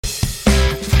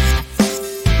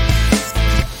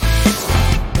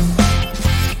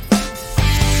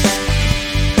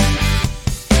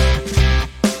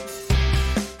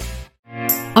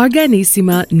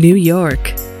Arganissima, New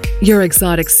York. Your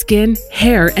exotic skin,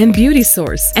 hair, and beauty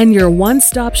source, and your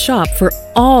one-stop shop for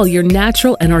all your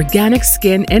natural and organic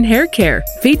skin and hair care,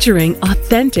 featuring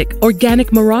authentic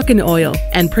organic Moroccan oil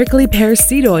and prickly pear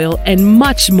seed oil and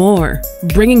much more.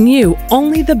 Bringing you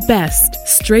only the best,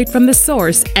 straight from the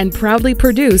source and proudly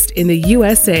produced in the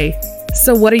USA.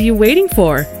 So what are you waiting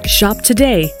for? Shop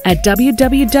today at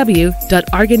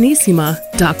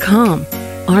www.arganissima.com.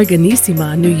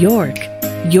 Arganissima, New York.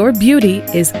 Your beauty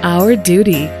is our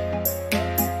duty.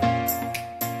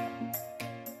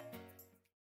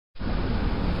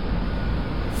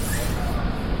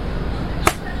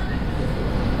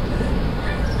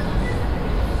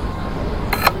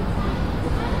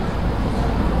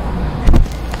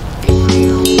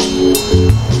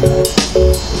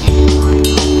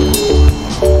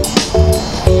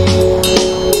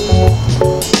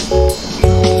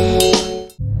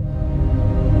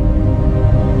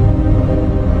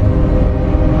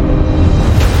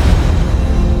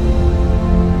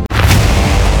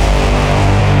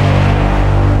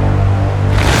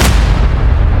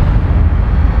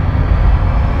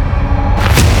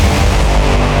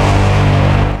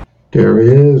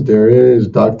 There he is.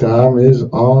 Dr. Heim is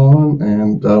on,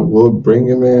 and we'll bring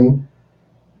him in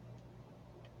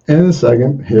a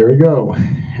second. Here we go.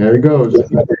 Here he goes.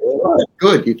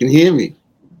 Good. You can hear me.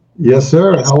 Yes,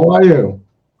 sir. How are you?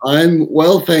 I'm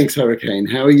well, thanks, Hurricane.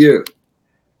 How are you?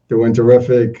 Doing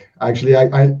terrific. Actually,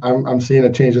 I'm seeing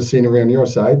a change of scenery on your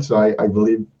side. So I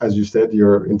believe, as you said,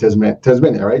 you're in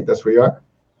Tasmania, right? That's where you are?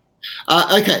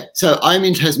 Okay, so I'm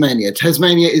in Tasmania.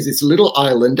 Tasmania is this little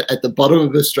island at the bottom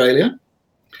of Australia.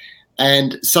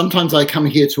 And sometimes I come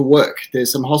here to work.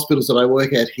 There's some hospitals that I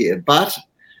work at here. But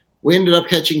we ended up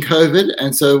catching COVID,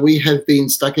 and so we have been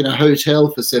stuck in a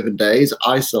hotel for 7 days,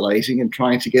 isolating and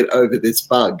trying to get over this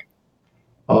bug.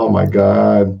 Oh, my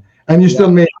God. And you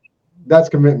still made it. That's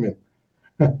commitment.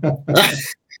 Oh,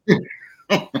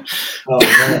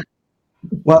 man.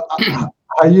 Well, how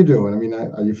are you doing? I mean,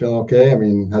 are you feeling okay? I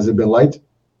mean, has it been light?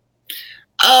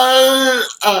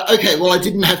 Okay, well, I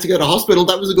didn't have to go to hospital.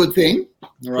 That was a good thing,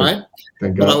 all right?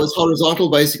 Thank God. But I was horizontal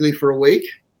basically for a week.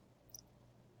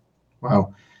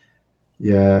 Wow.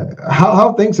 Yeah. How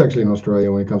are things actually in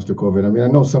Australia when it comes to COVID? I mean, I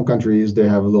know some countries, they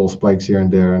have little spikes here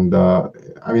and there. And I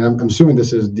mean, I'm assuming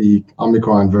this is the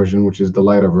Omicron version, which is the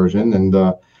lighter version. And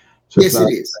so yes,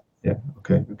 it is. Yeah.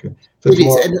 Okay. So it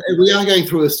is, and we are going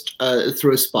through a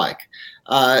spike.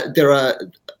 There are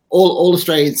all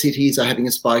Australian cities are having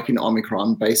a spike in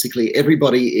Omicron. Basically,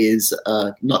 everybody is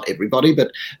not everybody,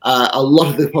 but a lot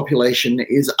of the population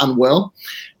is unwell.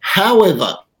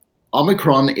 However,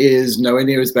 Omicron is nowhere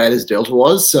near as bad as Delta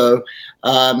was, so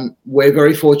we're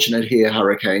very fortunate here,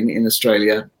 Hurricane, in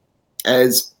Australia,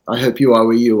 as I hope you are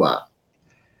where you are.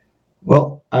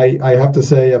 Well, I have to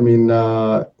say, I mean,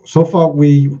 so far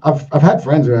I've had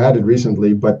friends who had it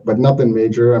recently, but nothing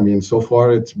major. I mean, so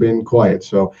far it's been quiet.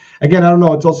 So again, I don't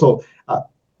know. It's also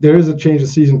there is a change of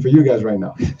season for you guys right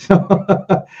now.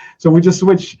 So we just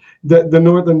switch the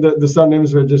north and the southern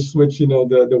hemisphere. Just switch,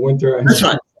 the winter. And that's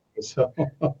right. So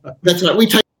that's right. We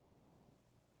take.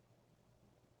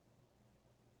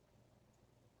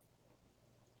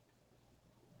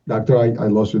 Doctor, I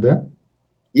lost you there.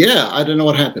 Yeah, I don't know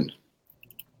what happened.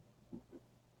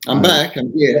 I'm back.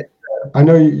 I'm here. I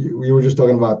know you were just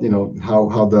talking about,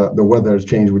 how the weather has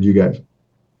changed with you guys.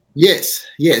 Yes.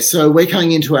 So we're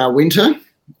coming into our winter.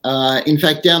 In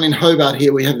fact, down in Hobart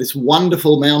here, we have this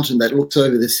wonderful mountain that looks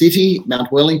over the city,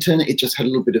 Mount Wellington. It just had a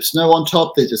little bit of snow on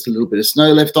top. There's just a little bit of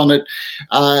snow left on it.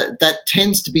 That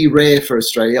tends to be rare for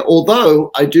Australia,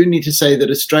 although I do need to say that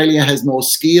Australia has more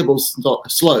skiable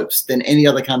slopes than any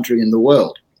other country in the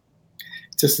world.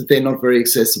 Just that they're not very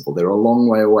accessible. They're a long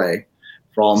way away.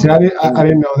 See, I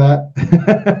didn't know that.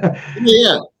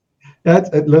 Yeah.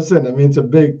 Listen, I mean, it's a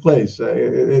big place.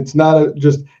 It's not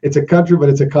it's a country, but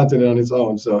it's a continent on its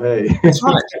own. So, hey. That's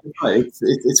right.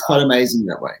 It's quite amazing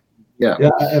that way. Yeah.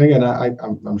 Yeah. And again,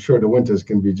 I'm sure the winters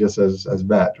can be just as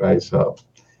bad, right? So,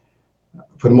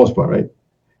 for the most part, right?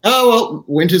 Oh, well,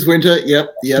 winter's winter.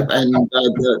 Yep. And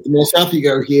the more south you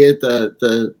go here,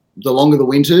 the longer the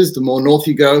winters, the more north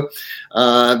you go.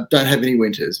 Don't have any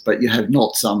winters, but you have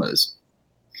not summers.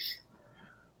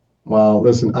 Well,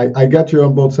 listen, I got you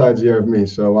on both sides here of me,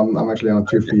 so I'm actually on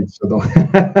 2 feet. So don't.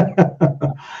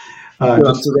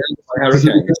 This is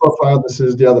the profile. This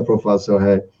is the other profile. So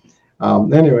hey,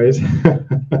 anyways,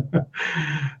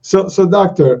 so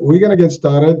doctor, we're gonna get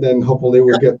started, and hopefully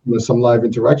we'll get some live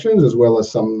interactions as well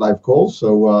as some live calls.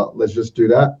 So let's just do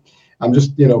that. I'm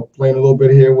just playing a little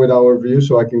bit here with our view,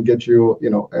 so I can get you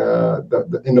in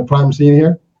the prime scene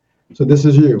here. So this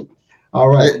is you. All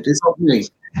right. This is me.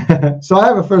 So I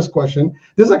have a first question.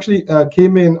 This actually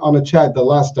came in on a chat the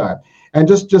last time. And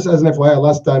just as an FYI,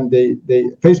 last time they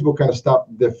Facebook kind of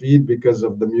stopped the feed because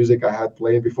of the music I had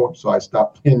playing before, so I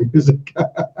stopped playing music.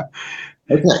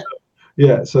 Okay.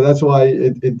 Yeah, so that's why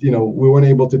we weren't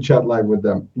able to chat live with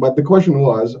them. But the question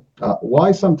was,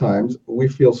 why sometimes we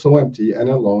feel so empty and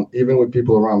alone, even with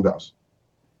people around us?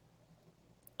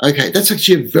 Okay, that's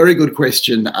actually a very good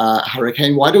question,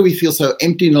 Hurricane. Why do we feel so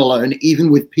empty and alone,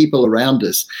 even with people around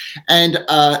us? And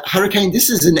Hurricane, this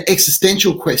is an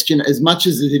existential question as much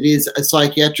as it is a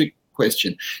psychiatric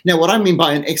question. Now, what I mean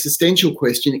by an existential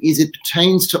question is it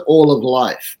pertains to all of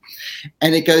life.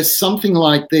 And it goes something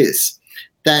like this,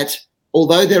 that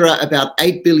although there are about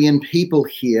 8 billion people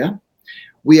here,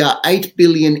 we are 8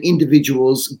 billion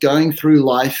individuals going through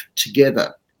life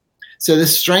together. So the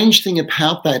strange thing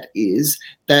about that is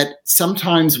that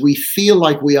sometimes we feel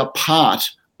like we are part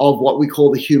of what we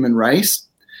call the human race,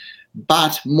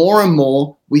 but more and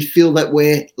more we feel that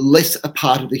we're less a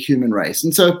part of the human race.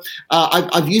 And so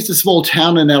I've used a small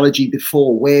town analogy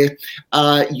before where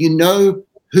you know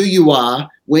who you are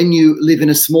when you live in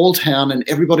a small town and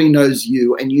everybody knows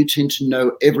you and you tend to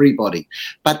know everybody.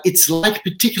 But it's like,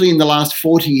 particularly in the last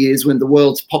 40 years when the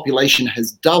world's population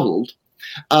has doubled,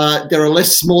 there are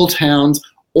less small towns.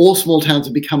 All small towns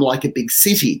have become like a big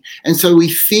city. And so we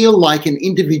feel like an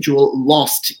individual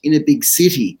lost in a big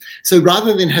city. So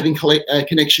rather than having a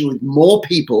connection with more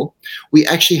people, we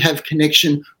actually have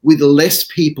connection with less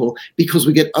people because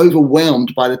we get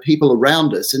overwhelmed by the people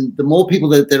around us. And the more people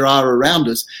that there are around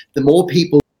us, the more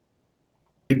people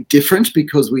are different,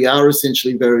 because we are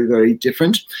essentially very, very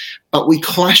different. But we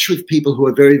clash with people who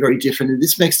are very, very different. And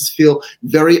this makes us feel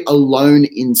very alone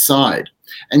inside.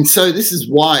 And so this is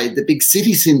why the big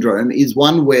city syndrome is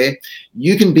one where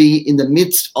you can be in the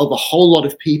midst of a whole lot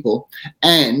of people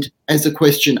and, as the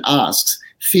question asks,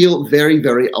 feel very,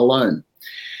 very alone.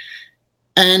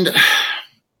 And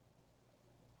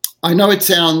I know it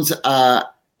sounds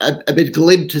a bit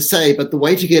glib to say, but the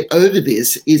way to get over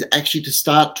this is actually to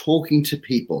start talking to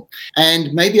people.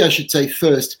 And maybe I should say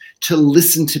first, to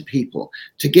listen to people,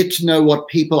 to get to know what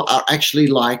people are actually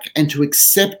like and to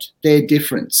accept their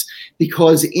difference.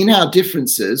 Because in our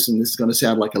differences, and this is going to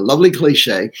sound like a lovely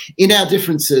cliche, in our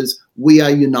differences, we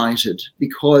are united,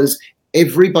 because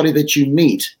everybody that you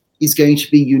meet is going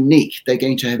to be unique. They're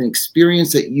going to have an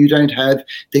experience that you don't have.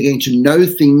 They're going to know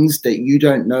things that you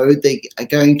don't know. They are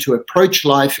going to approach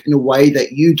life in a way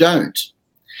that you don't.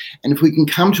 And if we can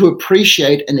come to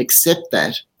appreciate and accept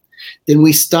that, then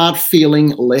we start feeling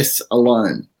less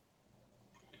alone.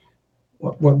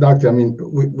 Well, Doctor, I mean,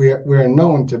 we're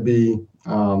known to be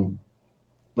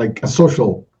like a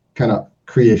social kind of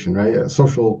creation, right? A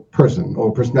social person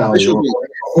or personality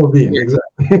or being. Yeah.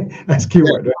 Exactly. That's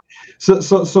keyword. Yeah. Right?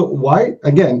 So why,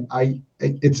 again,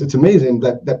 it's amazing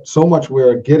that so much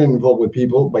we're getting involved with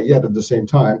people, but yet at the same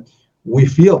time we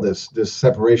feel this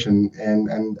separation,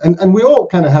 and we all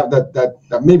kind of have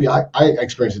that maybe I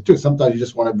experience it too. Sometimes you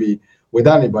just want to be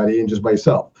without anybody and just by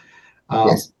yourself.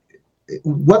 Yes.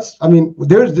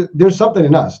 There's something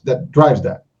in us that drives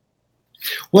that.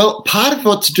 Well, part of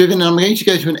what's driven, and I'm going to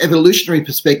go to an evolutionary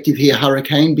perspective here,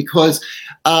 Hurricane, because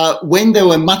when there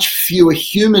were much fewer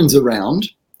humans around,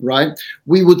 right,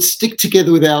 we would stick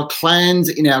together with our clans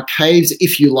in our caves,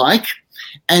 if you like,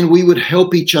 and we would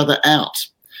help each other out,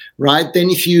 right? Then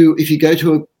if you go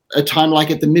to a time like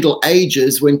at the Middle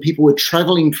Ages, when people were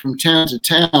traveling from town to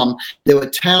town, there were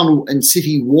town and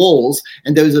city walls,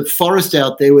 and there was a forest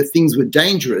out there where things were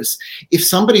dangerous. If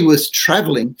somebody was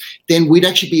traveling, then we'd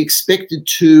actually be expected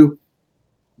to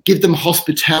give them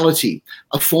hospitality,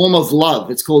 a form of love.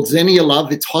 It's called Xenia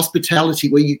love. It's hospitality,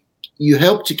 where you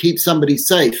help to keep somebody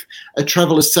safe, a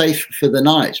traveler safe for the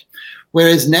night.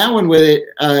 Whereas now, when we're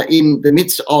in the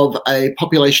midst of a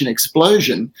population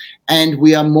explosion and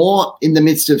we are more in the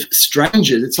midst of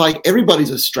strangers, it's like everybody's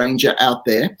a stranger out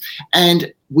there,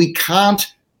 and we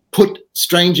can't put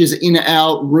strangers in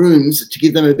our rooms to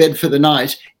give them a bed for the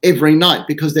night every night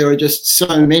because there are just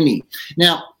so many.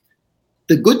 Now,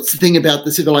 the good thing about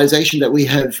the civilization that we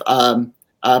have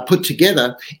put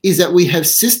together is that we have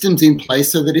systems in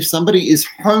place so that if somebody is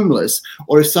homeless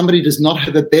or if somebody does not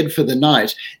have a bed for the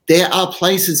night, there are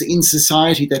places in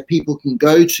society that people can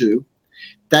go to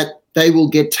that they will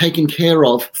get taken care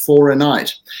of for a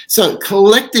night. So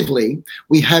collectively,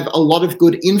 we have a lot of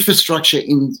good infrastructure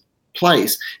in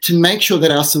place to make sure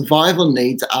that our survival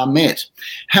needs are met.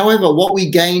 However, what we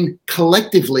gain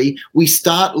collectively, we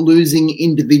start losing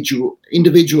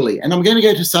individually. And I'm going to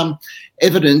go to some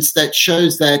evidence that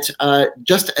shows that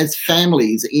just as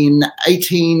families in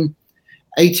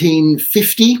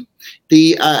 1850,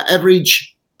 the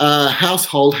average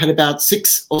household had about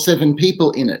 6 or 7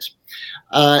 people in it.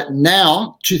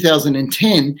 Now,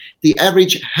 2010, the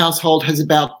average household has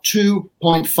about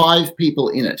 2.5 people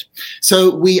in it.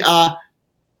 So we are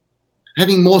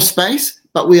having more space,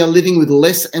 but we are living with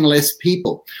less and less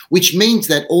people, which means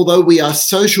that although we are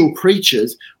social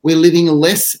creatures, we're living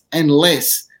less and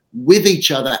less with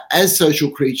each other as social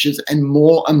creatures and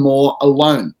more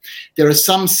alone. There are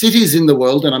some cities in the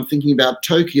world, and I'm thinking about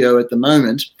Tokyo at the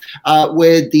moment,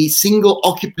 where the single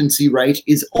occupancy rate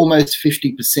is almost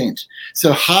 50%.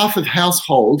 So half of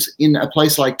households in a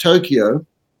place like Tokyo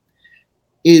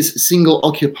is single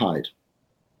occupied.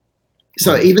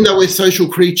 So even though we're social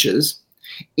creatures,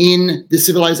 in the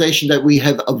civilization that we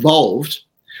have evolved,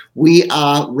 we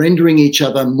are rendering each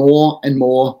other more and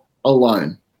more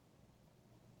alone.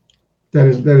 That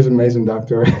is amazing,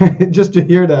 Doctor. Just to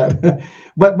hear that.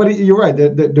 But you're right.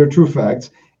 They're true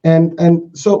facts.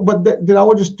 And so, but then I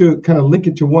want just to kind of link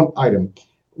it to one item,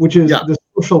 which is the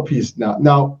social piece.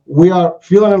 Now we are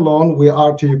feeling alone. We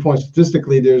are, to your point,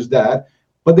 statistically, there's that.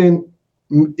 But then,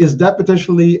 is that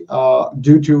potentially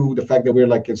due to the fact that we're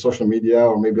like in social media,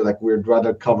 or maybe like we'd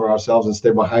rather cover ourselves and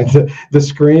stay behind the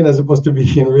screen as opposed to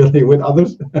being really with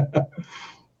others?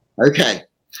 Okay.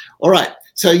 All right.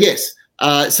 So yes.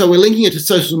 So we're linking it to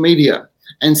social media,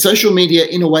 and social media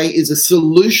in a way is a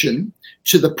solution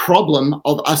to the problem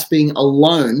of us being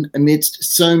alone amidst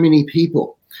so many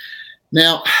people.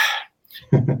 Now,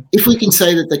 if we can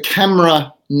say that the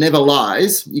camera never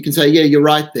lies, you can say, yeah, you're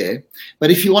right there.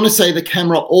 But if you want to say the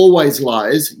camera always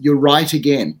lies, you're right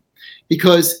again.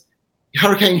 Because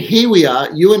Hurricane, here we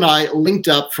are, you and I linked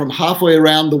up from halfway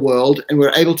around the world, and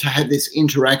we're able to have this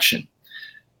interaction.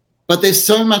 But there's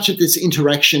so much of this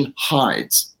interaction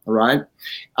hides, all right?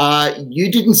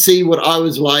 You didn't see what I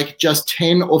was like just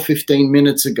 10 or 15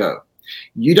 minutes ago.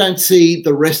 You don't see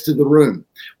the rest of the room.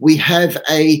 We have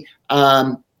a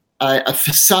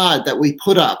facade that we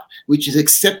put up which is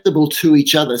acceptable to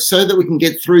each other so that we can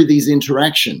get through these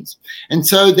interactions. And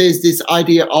so there's this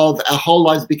idea of our whole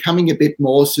lives becoming a bit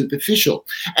more superficial.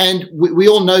 And we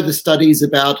all know the studies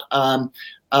about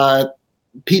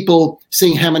people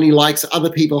seeing how many likes other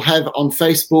people have on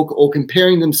Facebook, or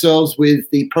comparing themselves with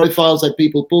the profiles that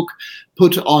people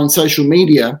put on social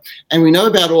media. And we know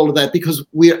about all of that because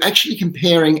we're actually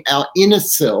comparing our inner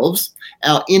selves,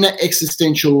 our inner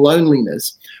existential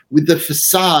loneliness, with the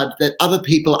facade that other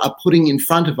people are putting in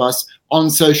front of us on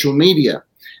social media.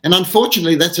 And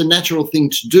unfortunately, that's a natural thing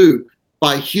to do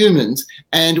by humans.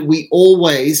 And we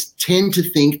always tend to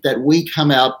think that we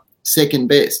come out second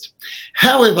best.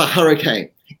 However, Hurricane,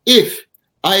 if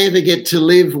I ever get to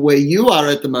live where you are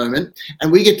at the moment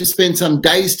and we get to spend some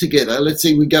days together, let's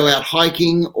say we go out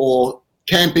hiking or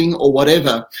camping or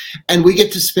whatever, and we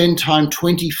get to spend time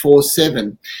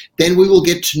 24/7, then we will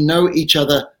get to know each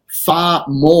other far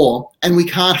more, and we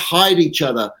can't hide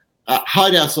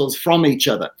ourselves from each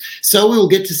other. So we will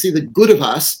get to see the good of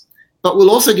us, but we'll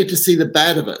also get to see the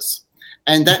bad of us.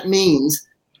 And that means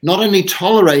not only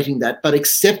tolerating that, but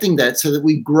accepting that so that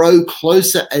we grow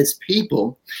closer as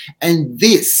people. And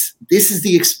this is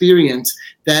the experience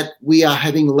that we are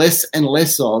having less and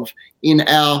less of in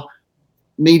our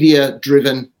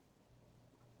media-driven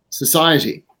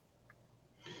society.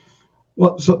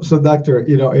 Well, so Doctor,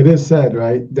 it is said,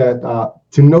 right, that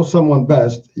to know someone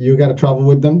best, you got to travel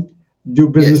with them, do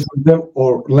business with them,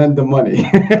 or lend them money.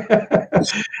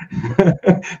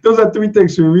 Those are three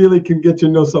things you really can get to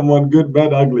know someone good,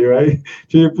 bad, ugly, right?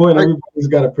 To your point, everybody's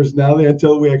got a personality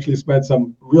until we actually spend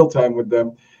some real time with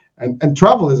them. And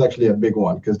travel is actually a big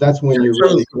one, because that's when you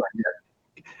really,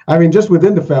 I mean, just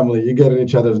within the family, you get on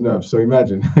each other's nerves. So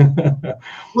imagine.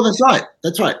 Well, that's right.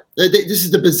 That's right. This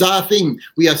is the bizarre thing.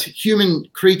 We are human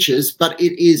creatures, but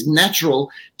it is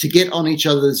natural to get on each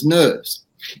other's nerves.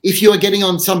 If you are getting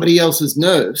on somebody else's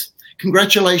nerves,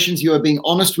 congratulations, you are being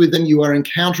honest with them. You are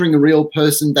encountering a real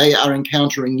person. They are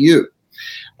encountering you.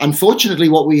 Unfortunately,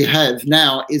 what we have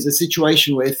now is a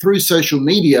situation where through social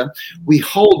media, we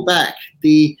hold back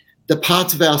the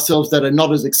parts of ourselves that are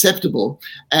not as acceptable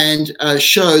and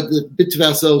show the bits of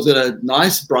ourselves that are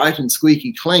nice, bright, and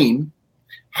squeaky clean,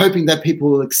 hoping that people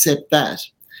will accept that.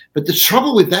 But the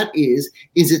trouble with that is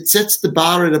it sets the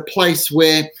bar at a place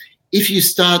where if you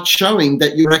start showing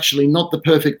that you're actually not the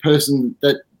perfect person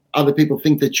that other people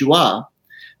think that you are,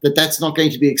 that's not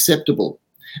going to be acceptable.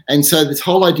 And so this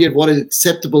whole idea of what is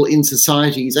acceptable in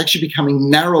society is actually becoming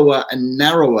narrower and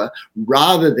narrower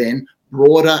rather than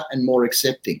broader and more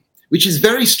accepting, which is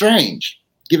very strange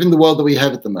given the world that we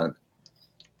have at the moment.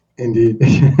 Indeed.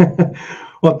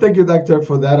 Well, thank you, Doctor,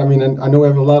 for that. I mean, and I know we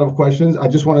have a lot of questions. I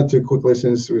just wanted to quickly,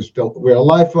 since we're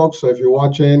alive, folks. So if you're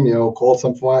watching, call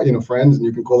some friends, and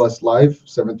you can call us live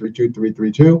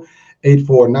 732-332-8493.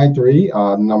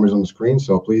 The number's on the screen.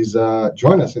 So please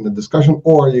join us in the discussion,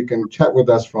 or you can chat with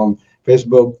us from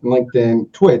Facebook,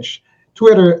 LinkedIn, Twitch,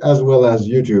 Twitter, as well as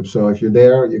YouTube. So if you're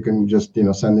there, you can just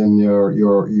send in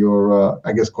your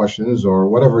I guess questions or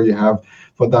whatever you have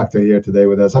for Doctor here today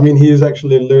with us. I mean, he is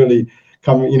actually literally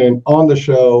coming on the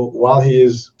show while he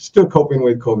is still coping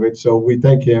with COVID. So we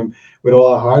thank him with all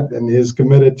our heart, and he's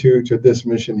committed to this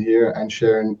mission here and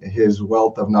sharing his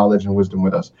wealth of knowledge and wisdom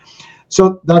with us.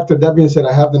 So, Doctor, that being said,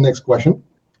 I have the next question.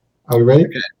 Are we ready?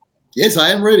 Okay. Yes, I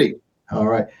am ready. All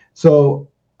right. So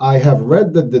I have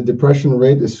read that the depression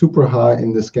rate is super high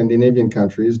in the Scandinavian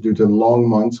countries due to long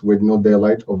months with no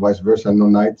daylight, or vice versa, no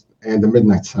night and the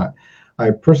midnight sun. I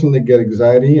personally get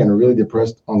anxiety and really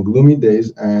depressed on gloomy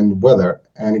days and weather,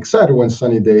 and excited when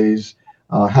sunny days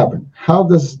happen. How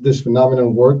does this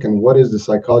phenomenon work, and what is the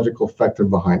psychological factor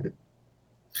behind it?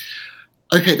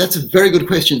 Okay, that's a very good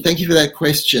question. Thank you for that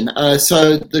question.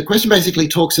 So the question basically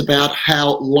talks about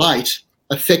how light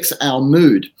affects our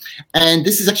mood, and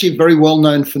this is actually a very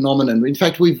well-known phenomenon. In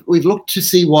fact, we've looked to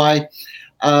see why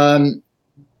an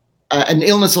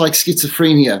illness like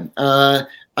schizophrenia.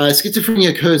 Schizophrenia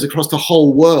occurs across the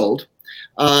whole world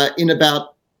in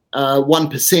about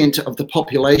 1% of the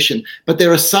population, but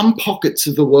there are some pockets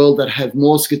of the world that have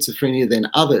more schizophrenia than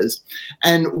others.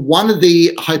 And one of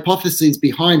the hypotheses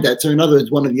behind that, so in other words,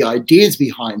 one of the ideas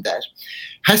behind that,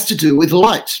 has to do with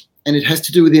light, and it has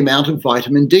to do with the amount of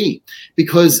vitamin D,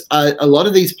 because a lot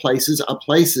of these places are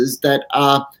places that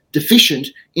are deficient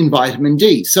in vitamin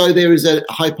D. So there is a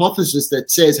hypothesis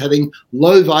that says having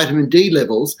low vitamin D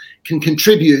levels can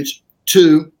contribute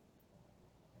to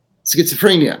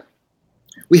schizophrenia.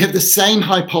 We have the same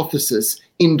hypothesis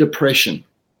in depression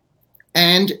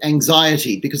and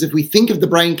anxiety, because if we think of the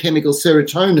brain chemical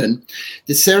serotonin,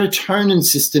 the serotonin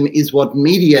system is what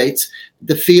mediates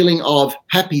the feeling of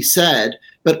happy, sad,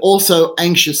 but also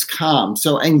anxious, calm.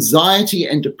 So anxiety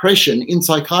and depression in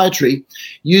psychiatry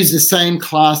use the same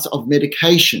class of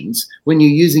medications when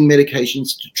you're using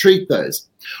medications to treat those.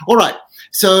 All right,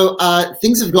 so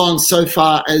things have gone so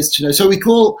far as to know. So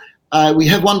we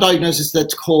have one diagnosis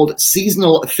that's called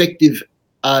seasonal affective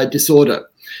disorder.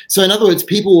 So in other words,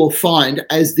 people will find,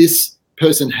 as this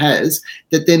person has,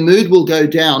 that their mood will go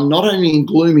down not only in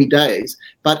gloomy days,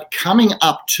 but coming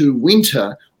up to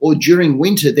winter or during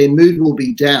winter, their mood will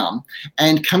be down,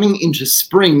 and coming into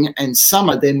spring and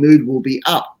summer, their mood will be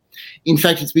up. In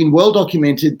fact, it's been well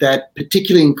documented that,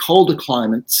 particularly in colder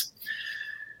climates,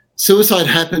 suicide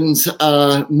happens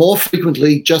more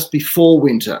frequently just before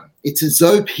winter. It's as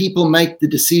though people make the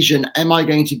decision, am I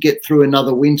going to get through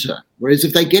another winter? Whereas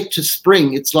if they get to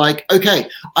spring, it's like, okay,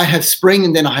 I have spring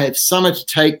and then I have summer to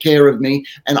take care of me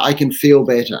and I can feel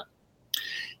better.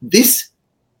 This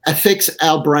affects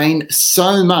our brain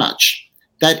so much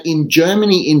that in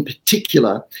Germany in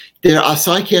particular, there are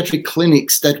psychiatric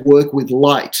clinics that work with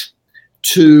light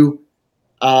to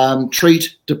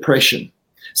treat depression.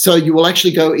 So you will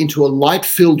actually go into a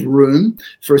light-filled room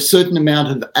for a certain amount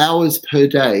of hours per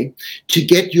day to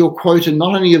get your quota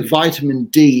not only of vitamin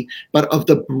D, but of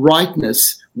the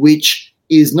brightness, which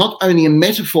is not only a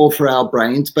metaphor for our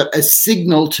brains, but a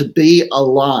signal to be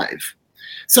alive.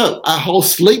 So our whole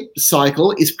sleep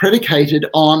cycle is predicated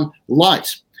on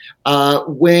light.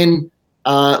 When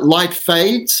light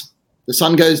fades, the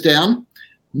sun goes down,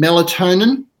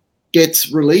 melatonin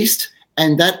gets released,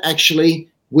 and that actually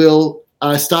will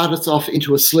start us off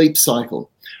into a sleep cycle.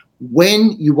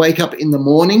 When you wake up in the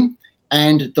morning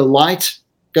and the light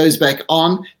goes back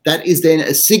on, that is then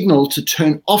a signal to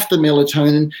turn off the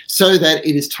melatonin so that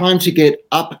it is time to get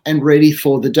up and ready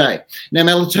for the day. Now,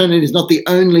 melatonin is not the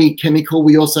only chemical.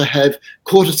 We also have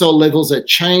cortisol levels that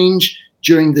change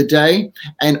during the day,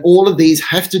 and all of these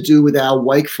have to do with our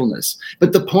wakefulness.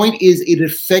 But the point is, it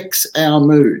affects our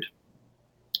mood.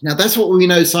 Now, that's what we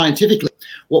know scientifically.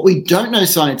 What we don't know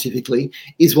scientifically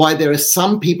is why there are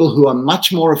some people who are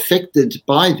much more affected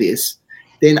by this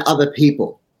than other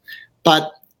people.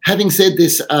 But having said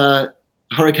this,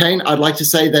 Hurricane, I'd like to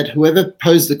say that whoever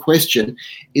posed the question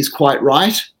is quite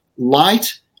right.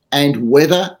 Light and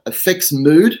weather affects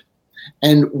mood.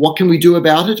 And what can we do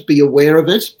about it? Be aware of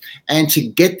it, and to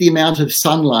get the amount of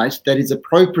sunlight that is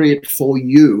appropriate for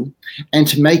you, and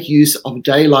to make use of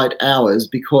daylight hours,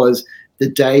 because the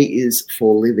day is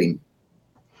for living.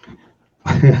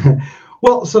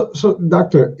 Well, so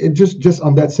doctor, it just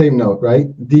on that same note, right?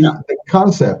 The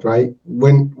concept, right?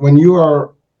 When you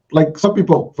are, like, some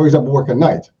people, for example, work at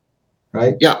night,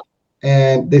 right? Yeah.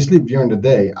 and they sleep during the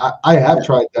day. I have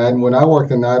tried that. And when I worked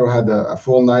the night or had a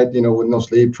full night, with no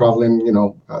sleep, traveling,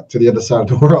 to the other side of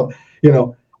the world,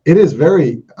 it is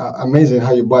very amazing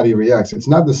how your body reacts. It's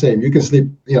not the same. You can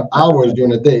sleep, hours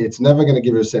during the day. It's never going to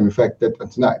give you the same effect that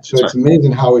at night. So it's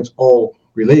amazing how it's all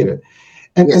related.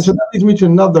 And so that leads me to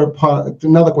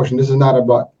another question. This is not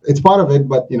about, it's part of it,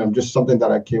 but just something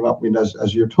that I came up with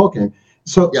as you're talking.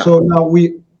 So now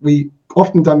we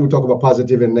oftentimes we talk about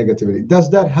positivity and negativity. Does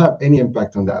that have any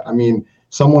impact on that? I mean,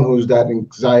 someone who's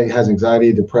has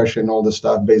anxiety, depression, all this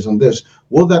stuff based on this,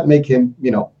 will that make him,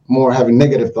 more having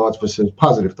negative thoughts versus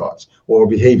positive thoughts or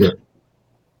behavior?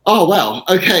 Oh, wow.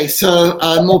 Okay. So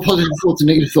more positive thoughts and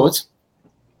negative thoughts.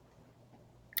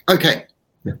 Okay.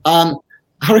 Yeah.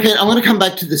 Hurricane, I want to come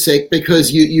back to the sec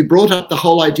because you brought up the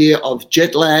whole idea of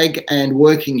jet lag and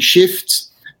working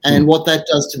shifts and what that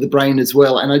does to the brain as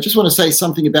well. And I just want to say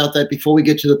something about that before we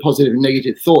get to the positive and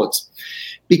negative thoughts,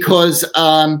 because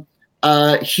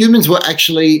humans were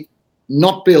actually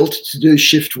not built to do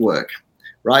shift work,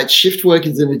 right? Shift work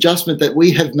is an adjustment that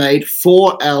we have made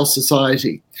for our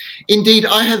society. Indeed,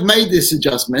 I have made this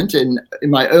adjustment. In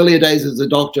my earlier days as a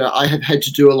doctor, I have had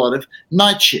to do a lot of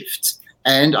night shifts,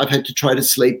 and I've had to try to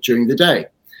sleep during the day.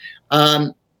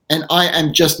 And I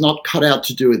am just not cut out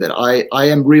to do that. I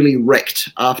am really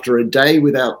wrecked after a day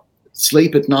without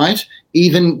sleep at night,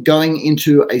 even going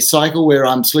into a cycle where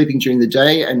I'm sleeping during the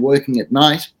day and working at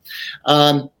night.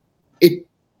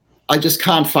 I just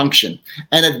can't function.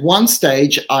 And at one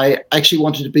stage, I actually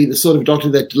wanted to be the sort of doctor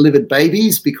that delivered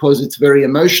babies because it's very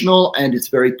emotional and it's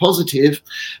very positive.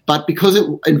 But because it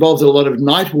involves a lot of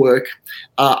night work,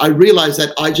 I realized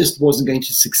that I just wasn't going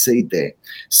to succeed there.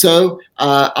 So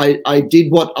I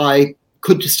did what I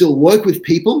could to still work with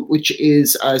people, which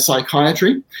is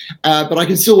psychiatry, but I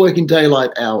can still work in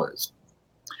daylight hours.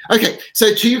 Okay,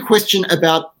 so to your question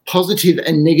about positive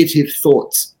and negative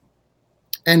thoughts,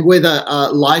 and whether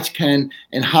light can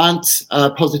enhance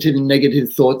positive and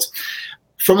negative thoughts.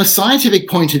 From a scientific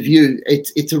point of view,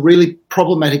 it's a really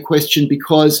problematic question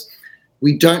because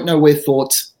we don't know where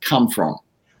thoughts come from,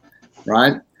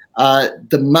 right?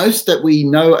 The most that we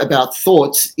know about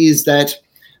thoughts is that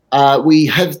we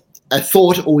have a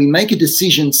thought or we make a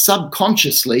decision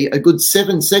subconsciously a good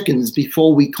 7 seconds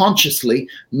before we consciously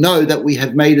know that we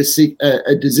have made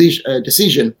a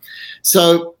decision.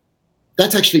 So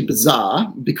that's actually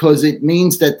bizarre because it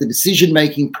means that the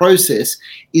decision-making process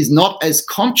is not as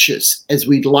conscious as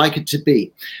we'd like it to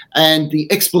be. And the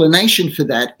explanation for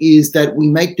that is that we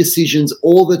make decisions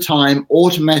all the time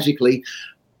automatically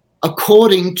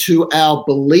according to our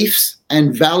beliefs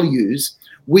and values,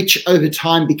 which over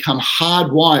time become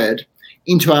hardwired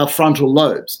into our frontal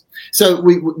lobes. So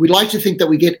we like to think that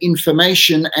we get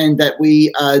information and that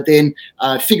we then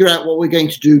figure out what we're going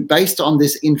to do based on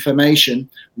this information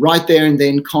right there and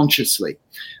then consciously.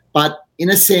 But in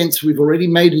a sense, we've already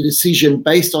made a decision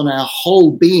based on our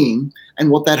whole being and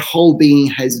what that whole being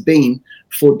has been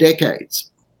for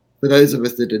decades, for those of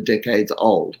us that are decades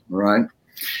old, right?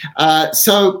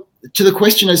 So to the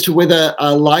question as to whether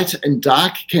light and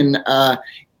dark can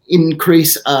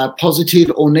increase positive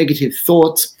or negative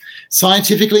thoughts,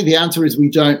 scientifically, the answer is we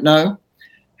don't know.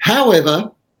 However,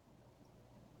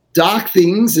 dark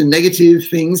things and negative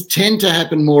things tend to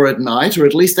happen more at night, or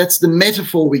at least that's the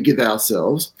metaphor we give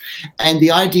ourselves. And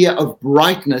the idea of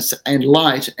brightness and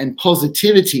light and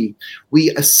positivity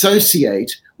we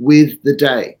associate with the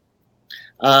day.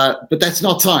 But that's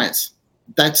not science.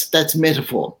 That's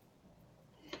metaphor.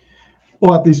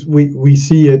 Well, at least we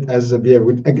see it as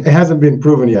it hasn't been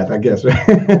proven yet, I guess. Right?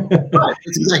 Right,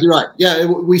 that's exactly right. Yeah,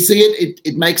 we see it.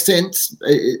 It makes sense.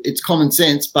 It's common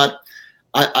sense, but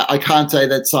I can't say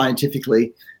that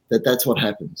scientifically that's what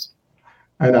happens.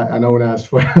 And I don't ask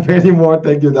for any more.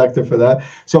 Thank you, Doctor, for that.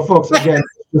 So, folks, again,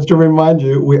 just to remind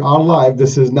you, we are live.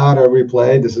 This is not a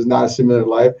replay. This is not a simulated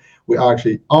live. We are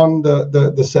actually on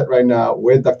the set right now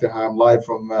with Dr. Heim, live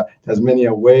from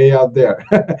Tasmania, way out there,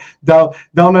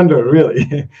 down under,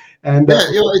 really. And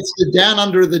it's the down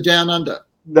under of the down under.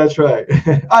 That's right.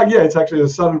 Yeah, it's actually the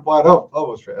southern part of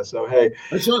Australia. So hey,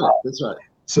 that's right. That's right.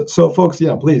 So folks,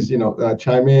 please,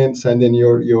 chime in, send in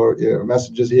your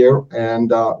messages here,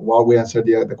 and while we answer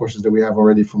the questions that we have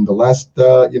already from the last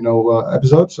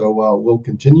episode, so we'll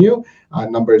continue.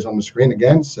 Number is on the screen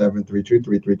again,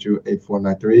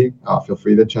 732-332-8493. Feel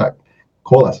free to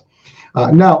call us.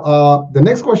 Now, the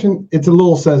next question, it's a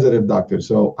little sensitive, Doctor.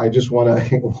 So I just want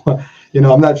to,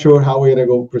 I'm not sure how we're gonna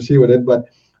go proceed with it, but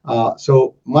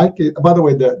so Mike. By the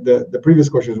way, the previous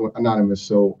questions were anonymous,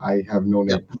 so I have no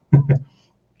name.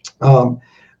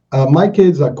 My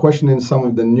kids are questioning some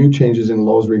of the new changes in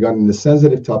laws regarding the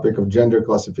sensitive topic of gender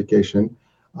classification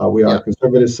We are a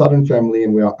conservative Southern family,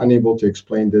 and we are unable to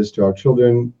explain this to our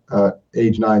children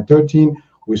age 9, 13.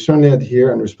 We certainly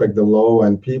adhere and respect the law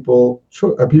and people's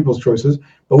choices,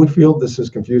 but we feel this is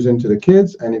confusing to the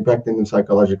kids and impacting them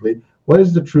psychologically. What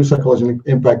is the true psychological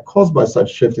impact caused by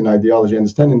such shift in ideology,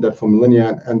 understanding that for millennia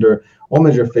and under all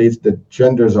major faiths, the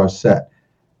genders are set?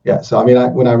 Yeah, so I mean,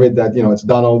 when I read that, it's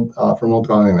Donald from North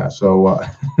Carolina, so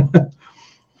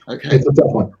okay, it's a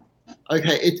tough one.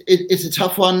 Okay, it's a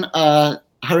tough one,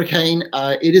 Hurricane.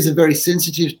 It is a very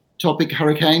sensitive topic,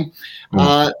 Hurricane.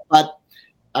 But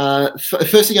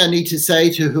first thing I need to say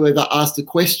to whoever asked the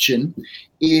question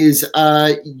is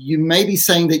you may be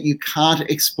saying that you can't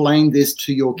explain this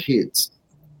to your kids.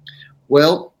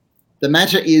 Well, the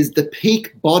matter is the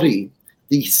peak body,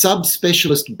 the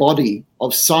subspecialist body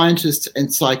of scientists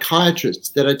and psychiatrists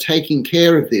that are taking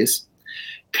care of this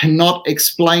cannot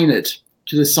explain it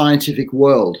to the scientific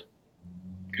world.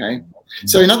 Okay.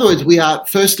 So in other words, we are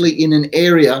firstly in an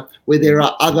area where there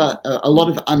are a lot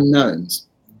of unknowns.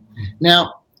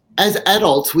 Now, as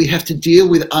adults, we have to deal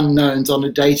with unknowns on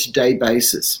a day-to-day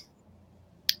basis.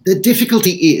 The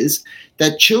difficulty is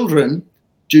that children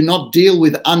do not deal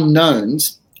with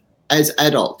unknowns as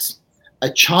adults.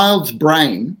 A child's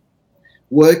brain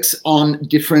works on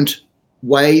different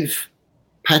wave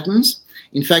patterns.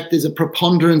 In fact, there's a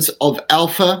preponderance of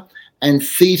alpha and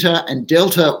theta and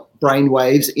delta brain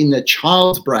waves in the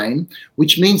child's brain,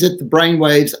 which means that the brain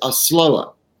waves are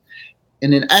slower.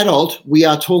 In an adult, we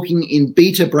are talking in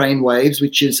beta brain waves,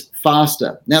 which is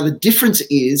faster. Now, the difference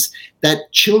is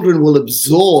that children will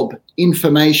absorb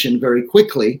information very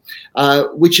quickly,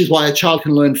 which is why a child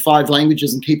can learn 5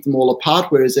 languages and keep them all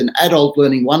apart, whereas an adult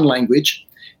learning 1 language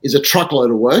is a truckload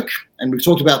of work, and we've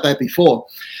talked about that before.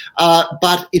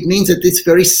 But it means that this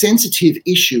very sensitive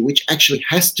issue, which actually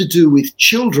has to do with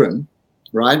children,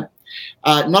 right,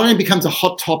 not only becomes a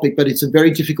hot topic, but it's a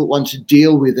very difficult one to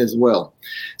deal with as well.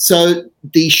 So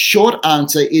the short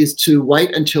answer is to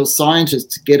wait until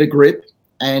scientists get a grip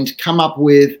and come up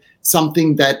with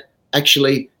something that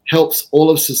actually helps all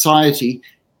of society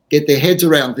get their heads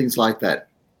around things like that.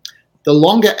 The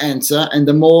longer answer and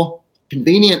the more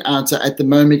convenient answer at the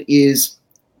moment is,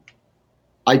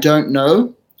 I don't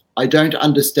know, I don't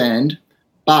understand,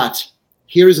 but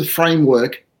here is a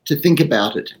framework to think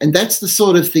about it. And that's the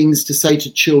sort of things to say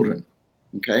to children,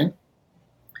 okay?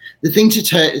 The thing to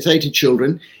say to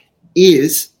children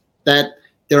is that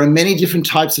there are many different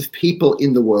types of people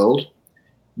in the world.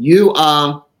 You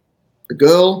are a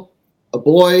girl, a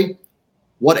boy,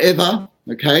 whatever,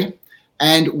 okay?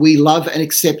 And we love and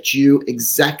accept you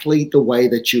exactly the way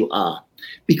that you are.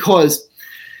 Because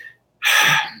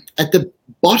at the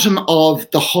bottom of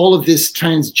the whole of this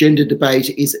transgender debate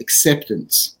is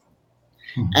acceptance.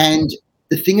 And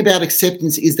the thing about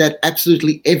acceptance is that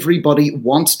absolutely everybody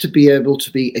wants to be able to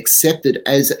be accepted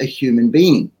as a human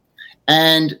being.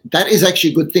 And that is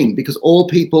actually a good thing, because all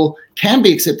people can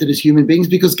be accepted as human beings,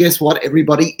 because guess what?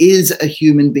 Everybody is a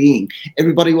human being.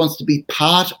 Everybody wants to be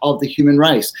part of the human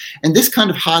race. And this kind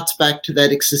of harks back to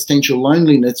that existential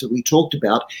loneliness that we talked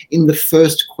about in the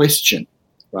first question,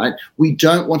 right? We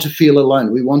don't want to feel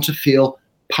alone. We want to feel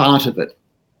part of it.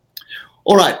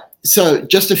 All right. So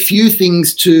just a few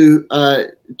things to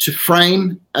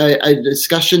frame a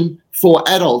discussion for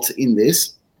adults in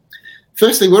this.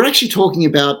 Firstly, we're actually talking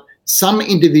about some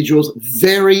individuals'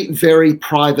 very, very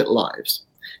private lives.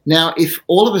 Now, if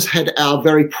all of us had our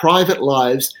very private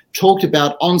lives talked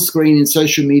about on screen in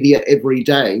social media every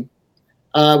day,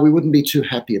 we wouldn't be too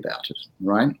happy about it,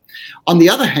 right? On the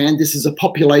other hand, this is a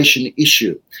population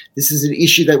issue. This is an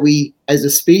issue that we as a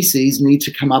species need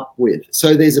to come up with.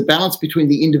 So there's a balance between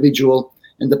the individual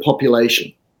and the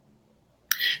population.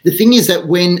 The thing is that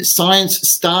when science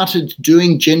started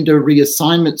doing gender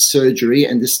reassignment surgery,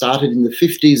 and this started in the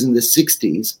 50s and the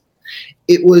 60s,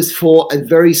 it was for a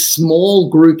very small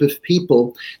group of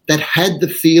people that had the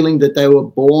feeling that they were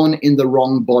born in the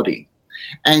wrong body.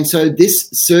 And so this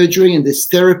surgery and this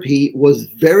therapy was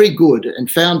very good and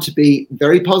found to be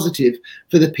very positive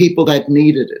for the people that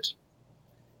needed it.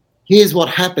 Here's what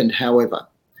happened, however.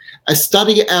 A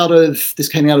study this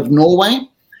came out of Norway,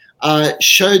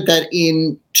 showed that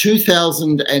in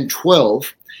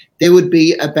 2012, there would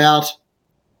be about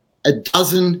a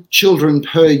dozen children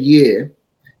per year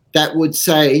that would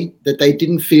say that they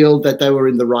didn't feel that they were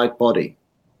in the right body.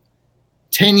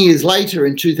 10 years later,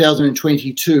 in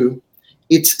 2022,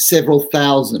 it's several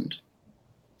thousand.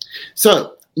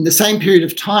 So in the same period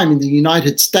of time in the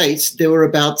United States, there were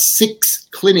about 6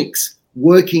 clinics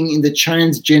working in the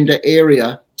transgender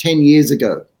area 10 years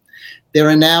ago. There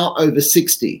are now over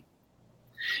 60.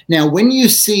 Now, when you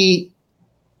see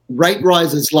rate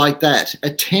rises like that, a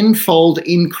tenfold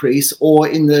increase, or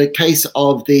in the case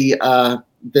of the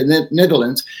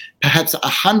Netherlands, perhaps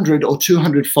 100 or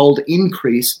 200-fold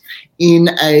increase in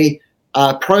a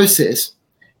process,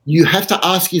 you have to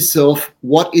ask yourself,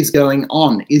 what is going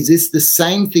on? Is this the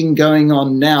same thing going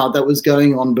on now that was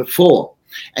going on before?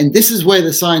 And this is where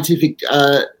the scientific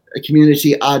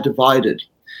community are divided.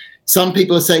 Some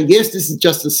people are saying, yes, this is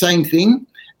just the same thing.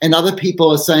 And other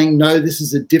people are saying, no, this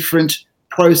is a different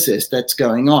process that's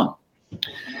going on.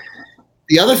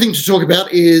 The other thing to talk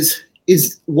about is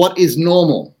what is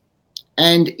normal.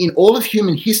 And in all of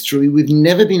human history, we've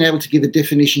never been able to give a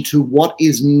definition to what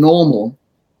is normal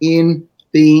in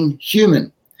being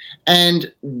human.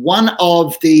 And one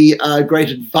of the great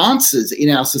advances in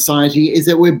our society is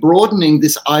that we're broadening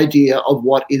this idea of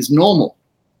what is normal.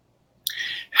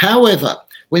 However,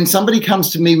 when somebody comes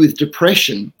to me with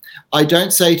depression, I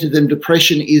don't say to them,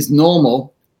 depression is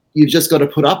normal, you've just got to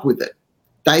put up with it.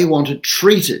 They want to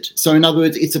treat it. So in other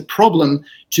words, it's a problem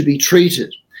to be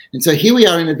treated. And so here we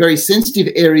are in a very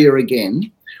sensitive area again,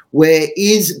 where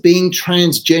is being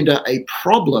transgender a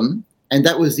problem, and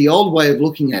that was the old way of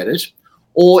looking at it,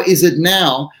 or is it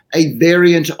now a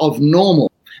variant of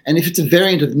normal? And if it's a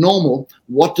variant of normal,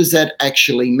 what does that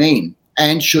actually mean?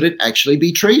 And should it actually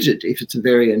be treated if it's a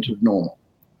variant of normal?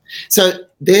 So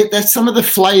that's some of the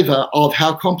flavor of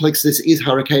how complex this is,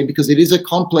 Hurricane, because it is a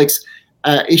complex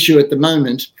issue at the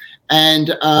moment. And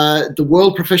the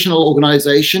World Professional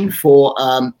Organization for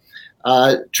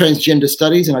Transgender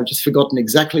Studies, and I've just forgotten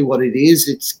exactly what it is,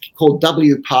 it's called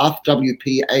WPATH,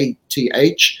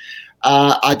 W-P-A-T-H,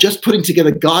 are just putting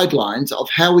together guidelines of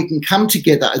how we can come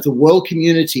together as a world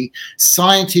community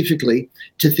scientifically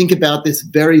to think about this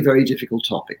very, very difficult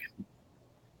topic.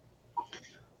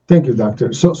 Thank you,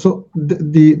 Doctor. So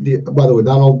the by the way,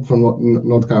 Donald from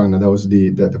North Carolina, that was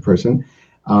the person,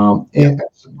 and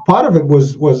part of it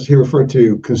was he referred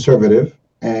to conservative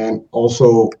and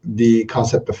also the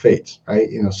concept of faith, right?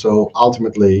 So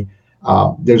ultimately,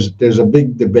 there's a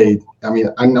big debate. I mean,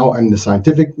 I know in the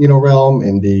scientific realm,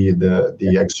 in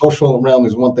the social realm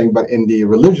is one thing, but in the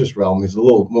religious realm is a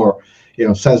little more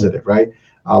sensitive, right?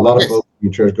 A lot of folks,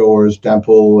 churchgoers,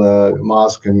 temple,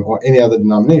 mosque, or any other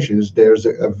denominations, there's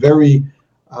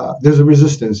there's a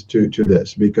resistance to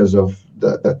this because of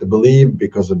the belief,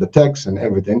 because of the text and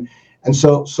everything, and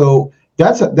so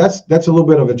that's a little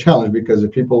bit of a challenge, because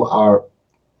if people are,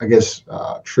 I guess,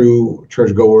 true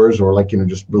churchgoers or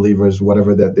just believers,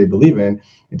 whatever that they believe in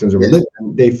terms of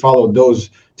religion, they follow those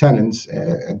tenets,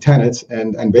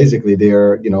 and basically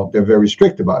they're very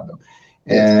strict about them.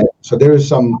 And so there is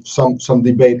some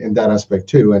debate in that aspect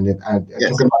too. And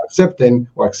talking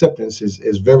about acceptance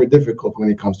is very difficult when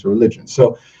it comes to religion.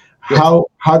 So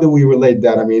how do we relate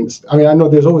that? I mean, I know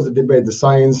there's always a debate, the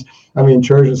science,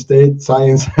 church and state,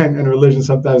 science and religion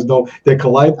sometimes they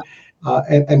collide.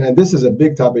 And this is a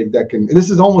big topic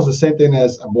this is almost the same thing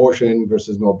as abortion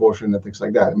versus no abortion and things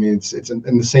like that. I mean, it's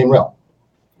in the same realm.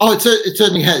 Oh, it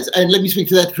certainly has. And let me speak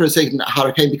to that for a second,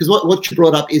 Hurricane, because what you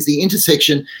brought up is the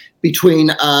intersection between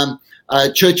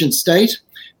church and state.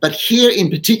 But here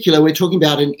in particular, we're talking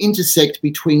about an intersect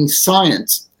between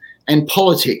science and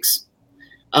politics,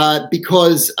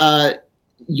 because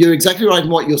you're exactly right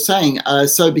in what you're saying.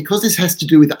 So because this has to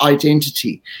do with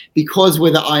identity, because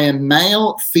whether I am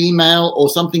male, female, or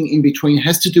something in between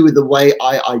has to do with the way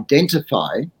I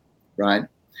identify, right,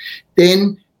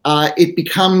 then it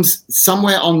becomes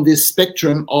somewhere on this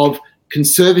spectrum of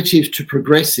conservative to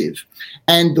progressive.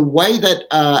 And the way that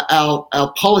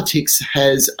our politics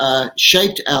has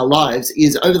shaped our lives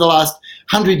is over the last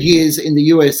 100 years in the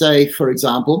USA, for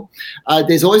example,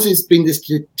 there's always been this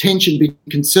tension between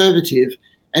conservative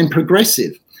and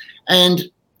progressive. And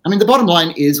the bottom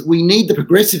line is we need the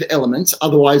progressive elements,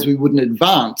 otherwise we wouldn't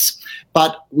advance.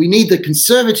 But we need the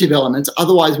conservative elements,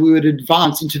 otherwise we would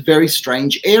advance into very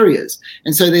strange areas.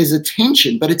 And so there's a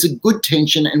tension, but it's a good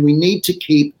tension, and we need to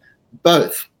keep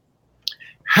both.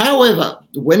 However,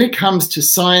 when it comes to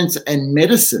science and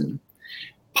medicine,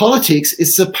 politics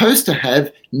is supposed to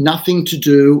have nothing to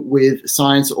do with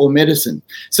science or medicine.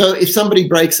 So if somebody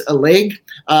breaks a leg,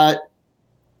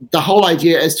 the whole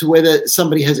idea as to whether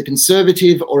somebody has a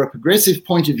conservative or a progressive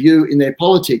point of view in their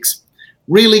politics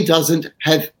really doesn't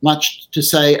have much to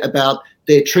say about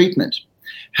their treatment.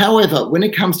 However, when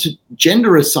it comes to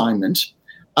gender assignment,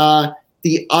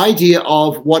 the idea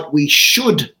of what we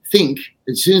should think,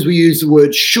 as soon as we use the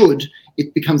word should,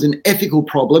 it becomes an ethical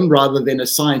problem rather than a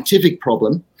scientific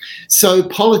problem. So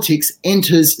politics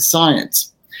enters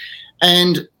science.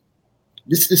 And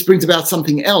this brings about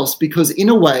something else, because in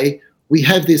a way, we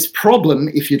have this problem,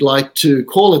 if you'd like to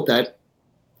call it that,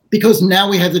 because now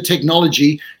we have the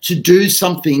technology to do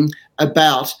something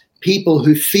about people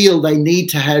who feel they need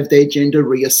to have their gender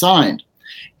reassigned.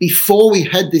 Before we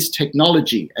had this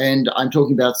technology, and I'm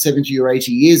talking about 70 or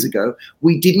 80 years ago,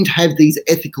 we didn't have these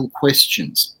ethical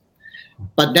questions.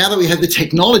 But now that we have the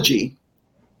technology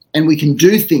and we can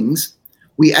do things,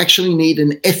 we actually need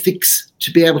an ethics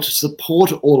to be able to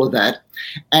support all of that.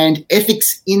 And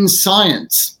ethics in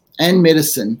science and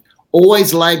medicine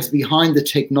always lags behind the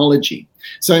technology.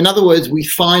 So in other words, we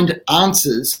find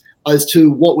answers as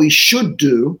to what we should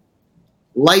do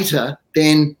later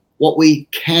than what we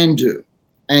can do.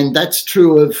 And that's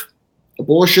true of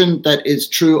abortion, that is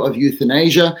true of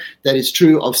euthanasia, that is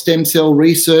true of stem cell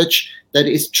research, that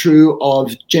is true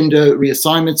of gender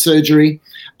reassignment surgery.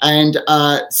 And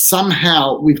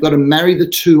somehow we've got to marry the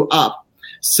two up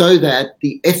so that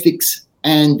the ethics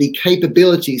and the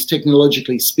capabilities,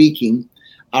 technologically speaking,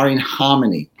 are in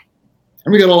harmony.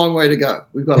 And we've got a long way to go.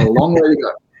 We've got a long way to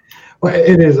go. Well,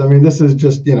 it is. I mean, this is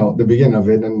just, the beginning of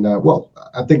it. And,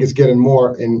 I think it's getting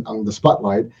more on the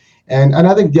spotlight. And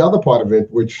I think the other part of it,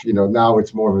 which, now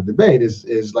it's more of a debate,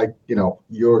 is like,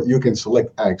 you can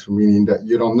select X, meaning that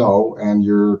you don't know and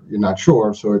you're not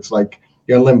sure. So it's like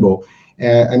you're in limbo.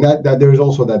 And that there's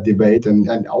also that debate.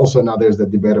 And also now there's the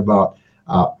debate about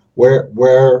where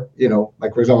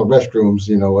like, for example, restrooms,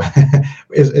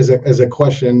 is a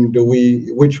question.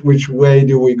 Which way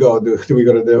do we go? Do we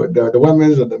go to the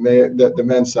women's or the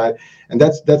men's side? And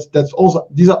that's also,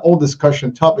 these are all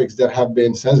discussion topics that have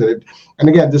been sensitive. And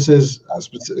again, this is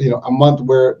a month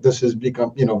where this has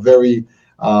become very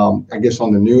I guess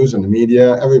on the news and the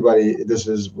media. Everybody, this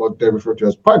is what they refer to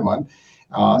as Pride Month.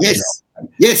 Yes.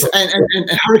 Yes, and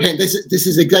Hurricane, this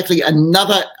is exactly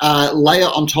another layer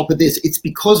on top of this. It's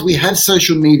because we have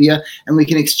social media and we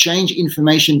can exchange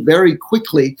information very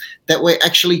quickly that we're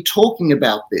actually talking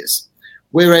about this.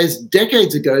 Whereas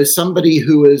decades ago, somebody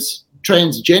who was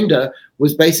transgender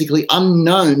was basically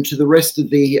unknown to the rest of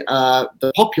the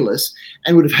populace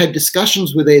and would have had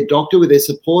discussions with their doctor, with their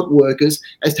support workers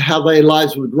as to how their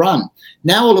lives would run.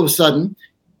 Now, all of a sudden,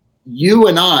 you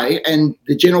and I and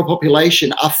the general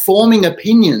population are forming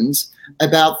opinions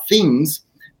about things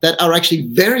that are actually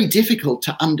very difficult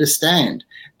to understand.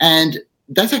 And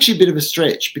that's actually a bit of a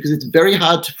stretch because it's very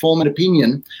hard to form an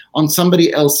opinion on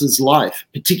somebody else's life,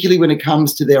 particularly when it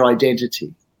comes to their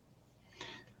identity.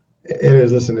 It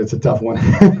is. Listen, it's a tough one.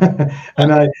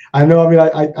 And I know,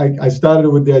 I started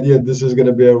with the idea this is going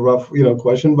to be a rough,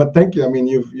 question, but thank you. I mean,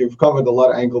 you've covered a lot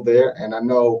of angle there, and I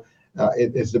know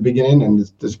it's the beginning, and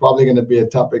it's probably going to be a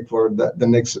topic for the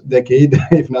next decade,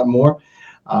 if not more.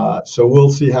 So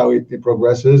we'll see how it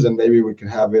progresses, and maybe we can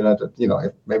have it at,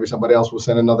 if maybe somebody else will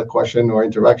send another question or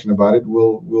interaction about it,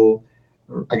 we'll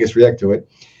I guess, react to it.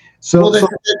 So that's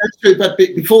true. But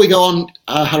before we go on,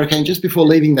 Hurricane, just before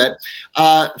leaving that,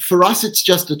 for us, it's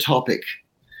just a topic.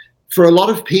 For a lot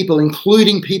of people,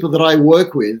 including people that I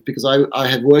work with, because I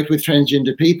have worked with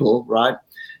transgender people, right?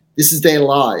 This is their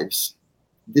lives.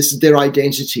 This is their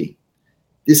identity.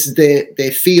 This is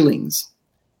their feelings.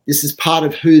 This is part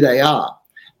of who they are.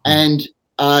 And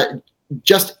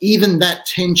just even that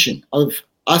tension of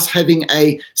us having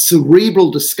a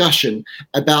cerebral discussion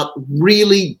about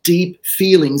really deep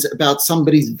feelings about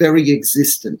somebody's very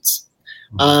existence.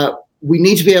 We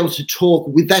need to be able to talk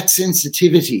with that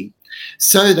sensitivity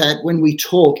so that when we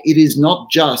talk, it is not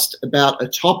just about a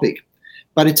topic,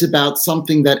 but it's about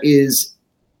something that is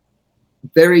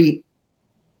very,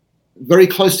 very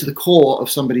close to the core of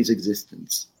somebody's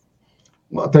existence.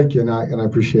 Well, thank you, and I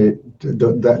appreciate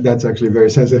that. That's actually very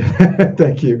sensitive.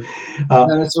 Thank you.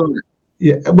 No, that's all right.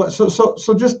 Yeah, but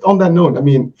so just on that note, I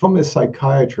mean, from a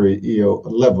psychiatry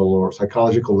level or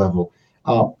psychological level,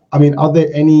 I mean, are there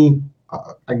any,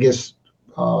 I guess,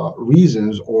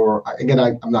 reasons, or again,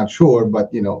 I'm not sure,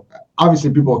 but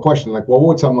obviously people are questioning, like, well,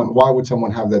 why would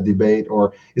someone have that debate,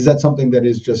 or is that something that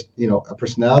is just a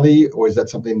personality, or is that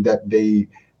something that they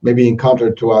maybe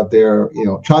encountered throughout their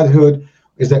childhood?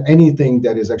 Is there anything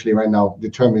that is actually right now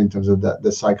determined in terms of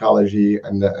the psychology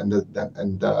and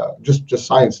just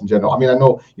science in general? I mean, I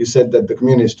know you said that the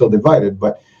community is still divided,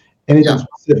 but anything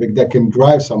specific that can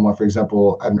drive someone, for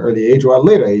example, at an early age or at a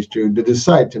later age to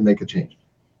decide to make a change?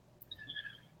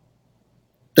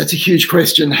 That's a huge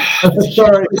question.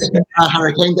 Sorry,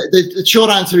 Hurricane. The short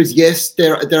answer is yes.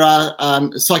 There are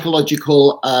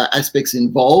psychological aspects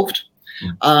involved.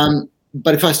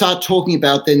 But if I start talking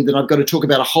about them, then I've got to talk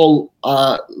about a whole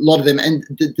lot of them. And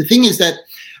the thing is that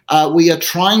we are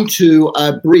trying to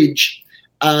bridge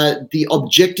the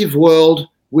objective world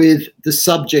with the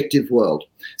subjective world.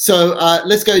 So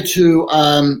let's go to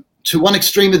one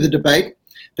extreme of the debate.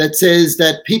 that says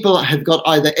that people have got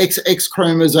either XX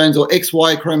chromosomes or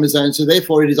XY chromosomes, so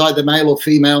therefore it is either male or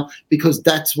female because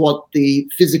that's what the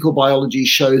physical biology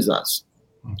shows us,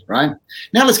 right?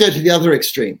 Now let's go to the other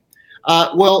extreme.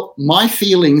 Well, my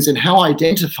feelings and how I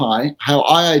identify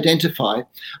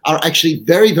are actually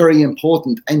very, very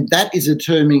important, and that is a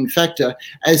determining factor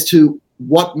as to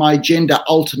what my gender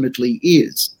ultimately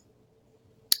is.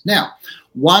 Now,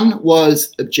 one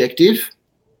was objective,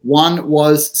 one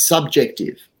was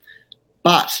subjective.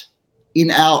 But in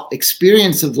our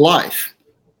experience of life,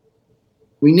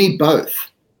 we need both.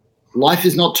 Life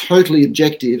is not totally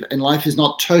objective and life is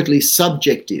not totally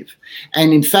subjective.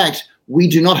 And in fact, we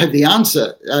do not have the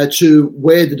answer to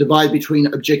where the divide between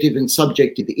objective and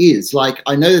subjective is. Like,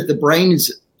 I know that the brain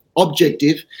is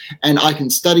objective and I can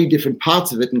study different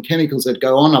parts of it and chemicals that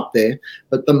go on up there,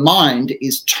 but the mind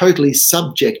is totally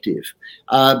subjective.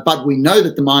 But we know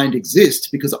that the mind exists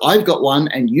because I've got one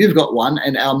and you've got one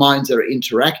and our minds are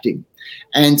interacting.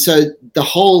 And so the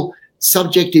whole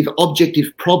subjective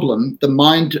objective problem, the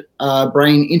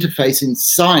mind-brain interface in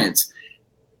science,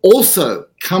 also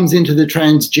comes into the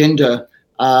transgender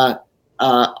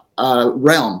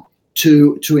realm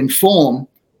to inform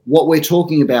what we're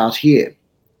talking about here.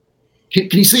 Can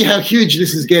you see how huge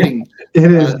this is getting?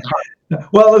 It is.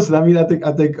 Well, listen. I mean, I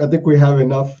think we have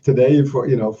enough today for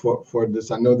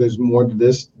this. I know there's more to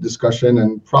this discussion,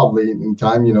 and probably in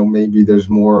time, maybe there's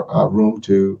more room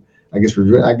to, I guess,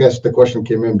 review. I guess the question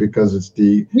came in because it's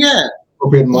the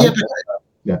appropriate month.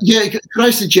 Yeah. Could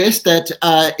I suggest that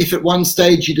if at one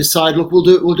stage you decide, look,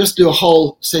 we'll just do a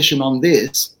whole session on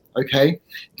this, okay?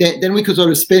 Then we could sort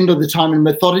of spend all the time and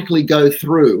methodically go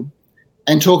through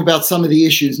and talk about some of the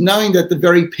issues, knowing that the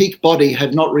very peak body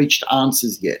have not reached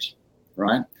answers yet,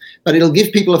 right? But it'll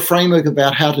give people a framework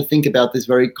about how to think about this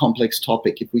very complex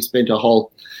topic if we spent a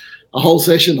whole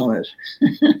session on it.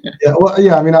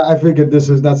 I mean, I figured this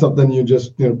is not something you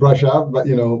just brush out, but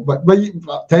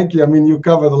thank you. I mean, you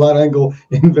covered a lot of angle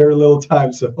in very little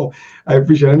time, so I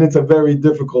appreciate it. And it's a very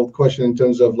difficult question in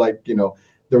terms of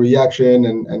the reaction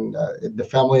and the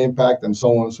family impact and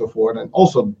so on and so forth, and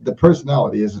also the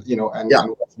personality is and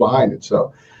what's behind it.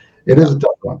 So it is a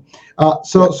tough one.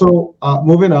 So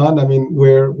moving on. I mean,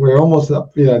 we're almost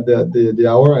up the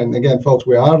hour, and again, folks,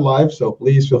 we are live, so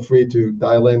please feel free to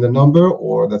dial in the number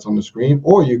or that's on the screen,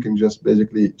 or you can just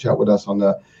basically chat with us on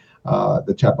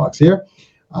the chat box here,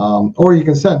 or you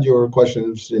can send your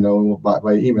questions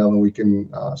by email, and we can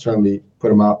certainly put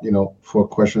them out for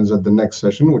questions at the next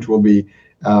session, which will be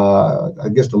I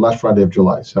guess the last Friday of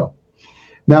July. So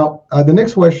now the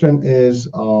next question is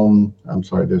I'm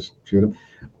sorry, there's a few of them.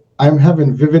 I'm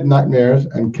having vivid nightmares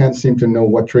and can't seem to know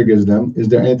what triggers them. Is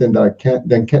there anything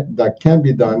that can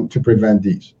be done to prevent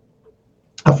these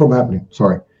from happening?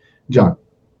 Sorry, John.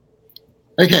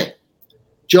 Okay,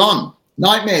 John,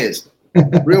 nightmares,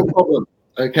 real problem.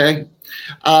 Okay.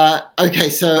 Okay,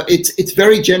 so it's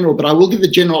very general, but I will give a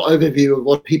general overview of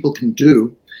what people can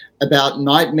do about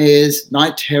nightmares,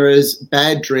 night terrors,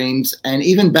 bad dreams, and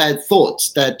even bad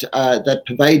thoughts that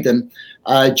pervade them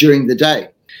during the day.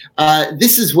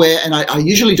 This is where, and I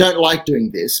usually don't like doing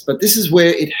this, but this is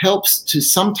where it helps to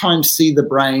sometimes see the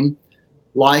brain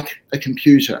like a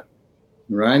computer,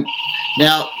 right?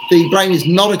 Now, the brain is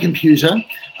not a computer.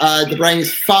 The brain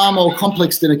is far more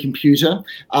complex than a computer.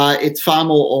 It's far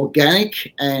more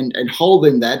organic and whole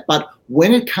than that. But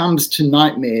when it comes to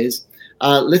nightmares,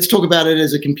 let's talk about it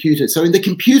as a computer. So in the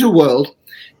computer world,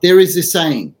 there is this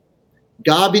saying,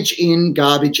 garbage in,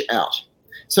 garbage out.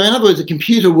 So in other words, a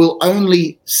computer will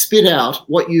only spit out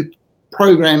what you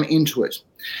program into it.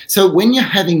 So when you're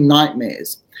having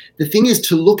nightmares, the thing is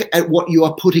to look at what you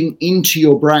are putting into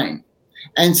your brain.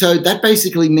 And so that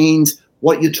basically means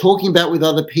what you're talking about with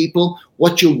other people,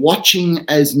 what you're watching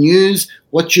as news,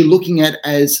 what you're looking at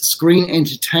as screen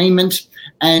entertainment,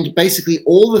 and basically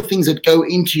all the things that go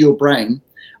into your brain.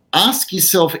 Ask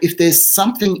yourself if there's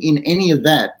something in any of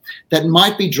that that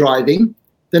might be driving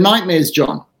the nightmares,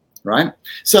 John, right?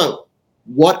 So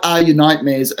what are your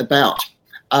nightmares about?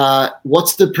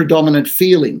 What's the predominant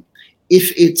feeling?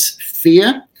 If it's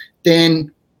fear,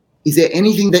 then is there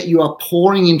anything that you are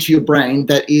pouring into your brain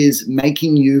that is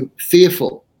making you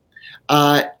fearful?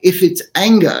 If it's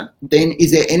anger, then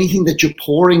is there anything that you're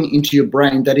pouring into your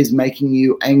brain that is making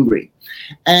you angry?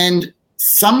 And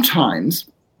sometimes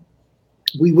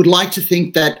we would like to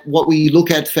think that what we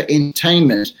look at for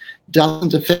entertainment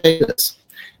doesn't affect us.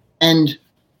 And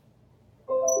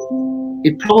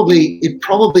it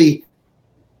probably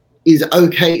is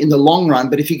okay in the long run,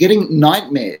 but if you're getting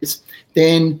nightmares,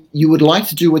 then you would like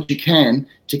to do what you can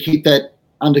to keep that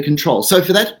under control. So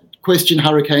for that question,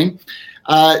 Hurricane,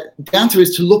 The answer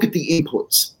is to look at the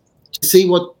inputs, to see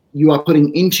what you are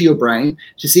putting into your brain,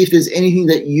 to see if there's anything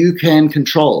that you can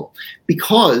control,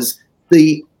 because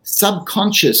the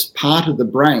subconscious part of the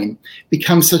brain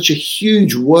becomes such a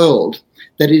huge world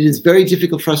that it is very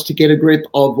difficult for us to get a grip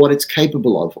of what it's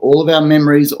capable of. All of our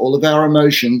memories, all of our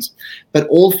emotions, but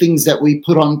all things that we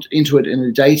put into it on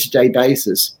a day-to-day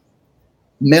basis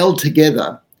meld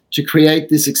together to create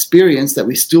this experience that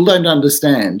we still don't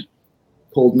understand,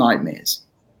 called nightmares.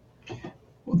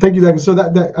 Well, thank you, Doug. So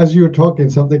that as you were talking,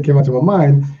 something came into my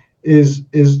mind. Is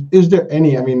there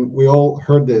any? I mean, we all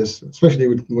heard this, especially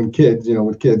with kids.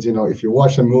 If you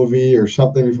watch a movie or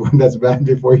something that's bad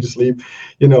before you sleep,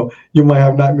 you might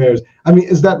have nightmares. I mean,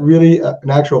 is that really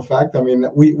an actual fact? I mean,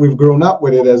 we've grown up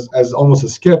with it as almost a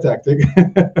scare tactic,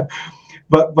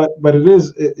 but it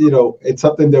is. It's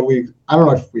something that I don't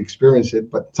know if we experience it,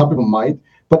 but some people might.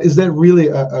 But is there really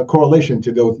a correlation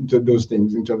to those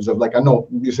things in terms of, like, I know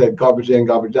you said garbage in,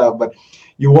 garbage out, but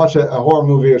you watch a horror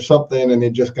movie or something and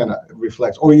it just kind of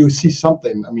reflects, or you see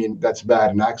something, I mean, that's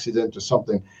bad, an accident or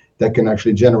something that can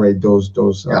actually generate those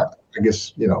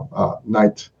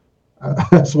night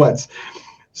sweats.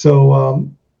 So,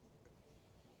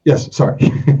 yes,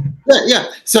 sorry. Yeah.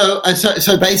 So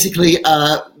basically,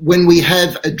 when we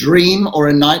have a dream or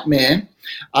a nightmare,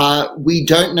 we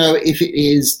don't know if it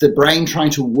is the brain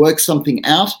trying to work something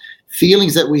out,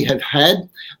 feelings that we have had,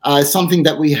 something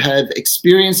that we have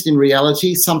experienced in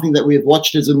reality, something that we have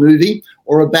watched as a movie,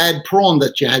 or a bad prawn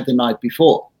that you had the night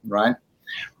before, right?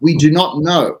 We do not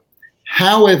know.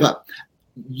 However,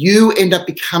 you end up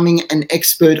becoming an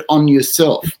expert on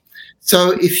yourself.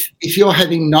 So if you're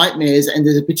having nightmares and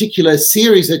there's a particular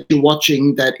series that you're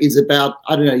watching that is about,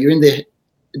 I don't know, you're in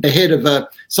the head of a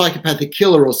psychopathic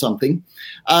killer or something,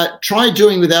 try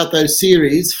doing without those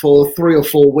series for 3 or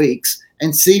 4 weeks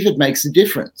and see if it makes a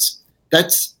difference.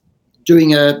 That's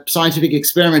doing a scientific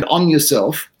experiment on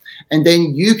yourself, and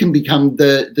then you can become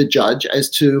the judge as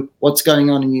to what's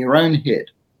going on in your own head.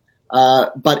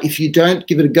 But if you don't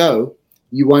give it a go,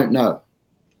 you won't know.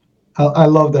 I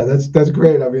love that. That's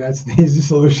great. I mean, that's an easy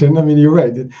solution. I mean, you're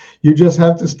right. You just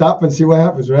have to stop and see what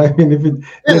happens, right? I mean,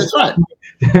 that's right.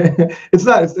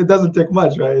 It doesn't take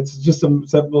much, right? It's just some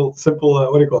simple,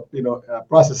 what do you call it?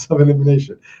 Process of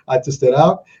elimination. I test it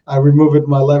out. I remove it in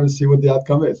my lab and see what the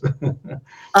outcome is.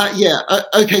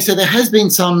 Okay. So there has been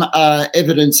some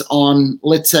evidence on,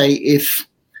 let's say, if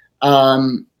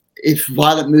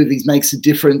violent movies makes a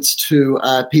difference to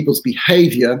people's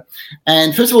behavior.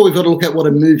 And first of all, we've got to look at what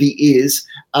a movie is.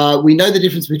 We know the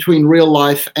difference between real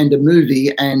life and a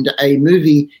movie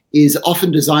is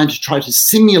often designed to try to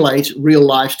simulate real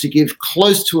life to give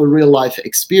close to a real life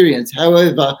experience.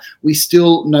 However, we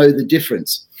still know the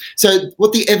difference. So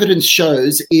what the evidence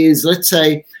shows is, let's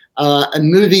say, a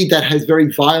movie that has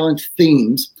very violent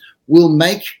themes will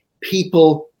make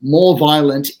people more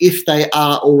violent if they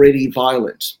are already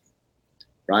violent.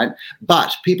 Right?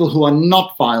 But people who are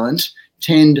not violent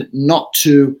tend not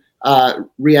to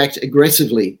react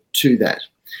aggressively to that.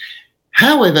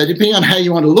 However, depending on how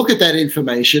you want to look at that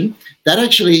information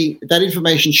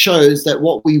shows that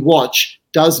what we watch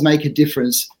does make a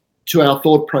difference to our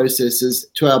thought processes,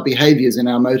 to our behaviors and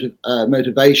our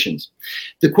motivations.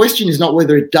 The question is not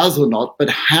whether it does or not, but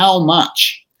how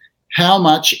much. How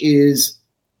much is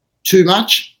too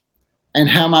much and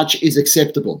how much is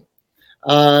acceptable?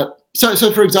 So,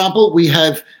 for example, we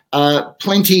have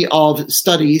plenty of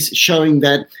studies showing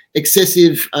that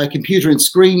excessive computer and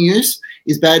screen use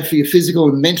is bad for your physical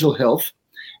and mental health.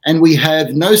 And we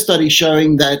have no study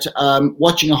showing that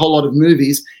watching a whole lot of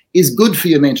movies is good for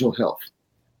your mental health.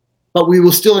 But we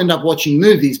will still end up watching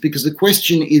movies because the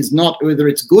question is not whether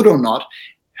it's good or not,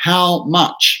 how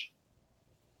much?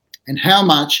 And how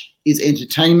much is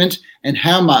entertainment and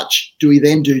how much do we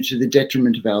then do to the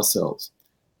detriment of ourselves?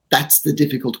 That's the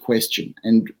difficult question,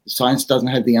 and science doesn't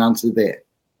have the answer there.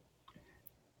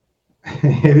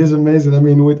 It is amazing. I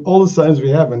mean, with all the science we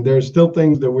have, and there's still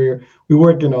things that we're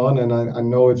working on, and I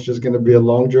know it's just going to be a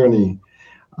long journey.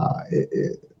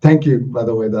 Thank you, by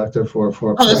the way, Doctor, for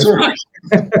Oh, that's all right.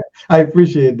 I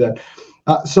appreciate that.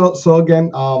 So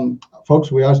again,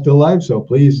 folks, we are still live, so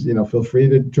please, feel free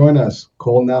to join us.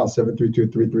 Call now,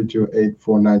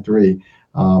 732-332-8493.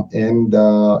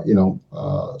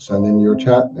 Send in your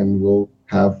chat and we'll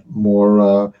have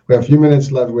more. We have a few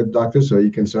minutes left with Doctor, so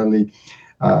you can certainly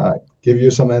give you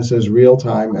some answers,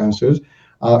 real-time answers.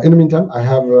 In the meantime, I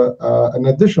have an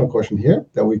additional question here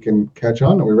that we can catch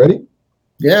on. Are we ready?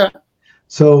 Yeah.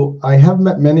 So I have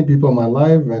met many people in my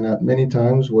life and at many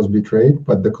times was betrayed,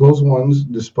 but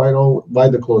despite always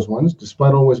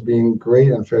being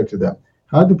great and fair to them.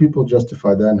 How do people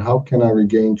justify that, and how can I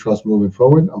regain trust moving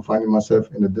forward? I'm finding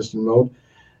myself in a distant mode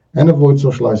and avoid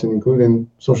socializing, including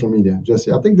social media.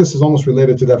 Jesse, I think this is almost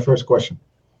related to that first question.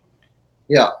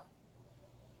 Yeah.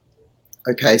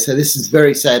 Okay, so this is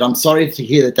very sad. I'm sorry to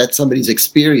hear that that's somebody's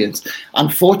experience.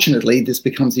 Unfortunately, this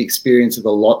becomes the experience of a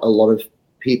lot of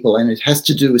people, and it has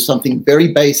to do with something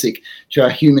very basic to our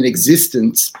human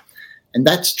existence, and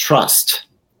that's trust.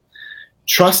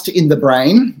 Trust in the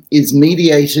brain is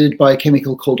mediated by a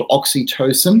chemical called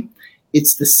oxytocin.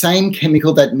 It's the same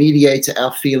chemical that mediates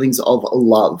our feelings of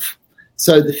love.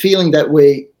 So the feeling that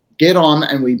we get on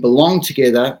and we belong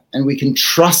together and we can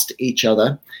trust each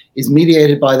other is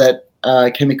mediated by that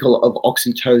chemical of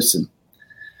oxytocin.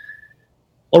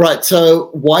 All right, so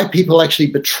why people actually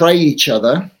betray each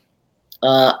other,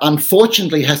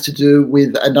 unfortunately, has to do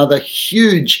with another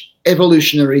huge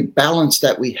evolutionary balance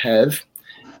that we have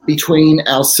between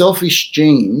our selfish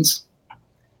genes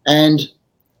and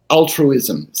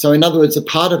altruism. So in other words, a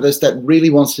part of us that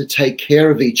really wants to take care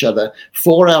of each other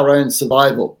for our own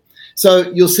survival.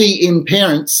 So you'll see in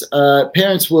parents,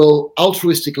 parents will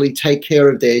altruistically take care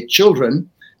of their children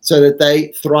so that they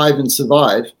thrive and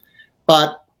survive.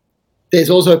 But there's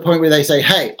also a point where they say,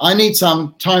 hey, I need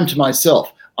some time to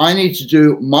myself. I need to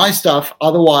do my stuff.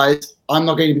 Otherwise, I'm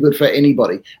not going to be good for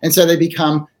anybody. And so they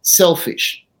become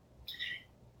selfish.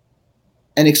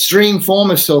 An extreme form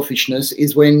of selfishness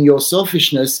is when your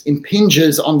selfishness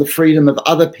impinges on the freedom of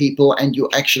other people and you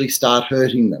actually start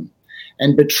hurting them.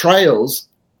 And betrayals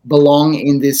belong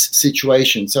in this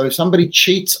situation. So if somebody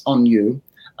cheats on you,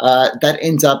 that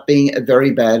ends up being a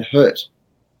very bad hurt.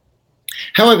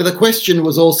 However, the question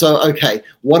was also, okay,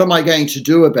 what am I going to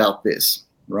do about this,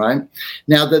 right?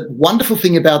 Now, the wonderful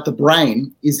thing about the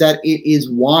brain is that it is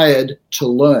wired to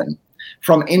learn.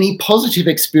 From any positive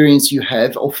experience you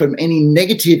have or from any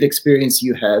negative experience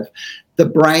you have, the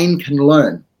brain can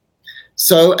learn.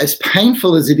 So as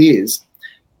painful as it is,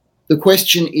 the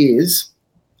question is,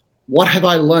 what have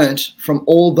I learnt from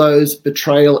all those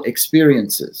betrayal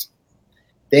experiences?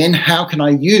 Then how can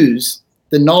I use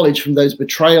the knowledge from those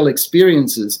betrayal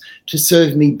experiences to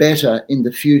serve me better in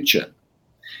the future?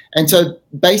 And so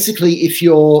basically, if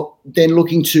you're then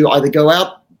looking to either go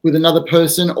out with another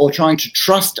person or trying to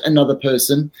trust another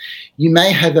person, you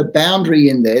may have a boundary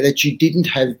in there that you didn't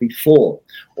have before,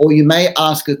 or you may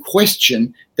ask a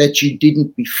question that you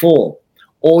didn't before,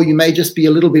 or you may just be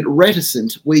a little bit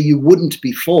reticent where you wouldn't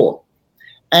before.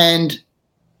 And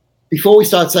before we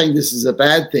start saying this is a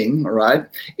bad thing, all right,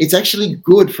 it's actually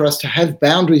good for us to have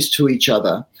boundaries to each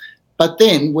other. But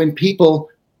then when people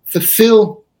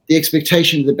fulfill the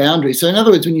expectation of the boundary, so in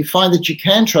other words, when you find that you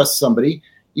can trust somebody,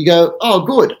 you go, oh,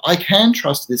 good, I can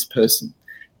trust this person.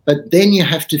 But then you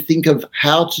have to think of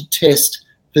how to test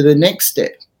for the next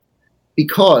step,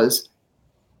 because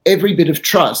every bit of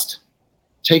trust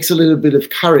takes a little bit of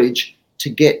courage to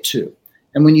get to.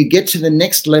 And when you get to the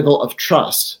next level of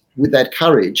trust with that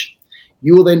courage,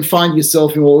 you will then find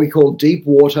yourself in what we call deep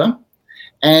water.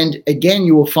 And again,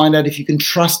 you will find out if you can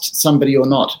trust somebody or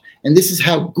not. And this is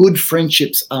how good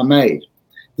friendships are made.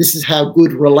 This is how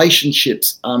good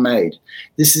relationships are made.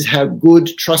 This is how good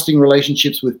trusting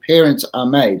relationships with parents are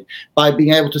made, by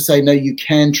being able to say, no, you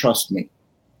can trust me.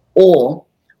 Or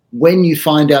when you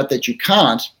find out that you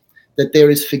can't, that there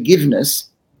is forgiveness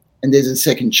and there's a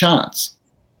second chance.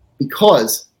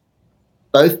 Because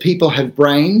both people have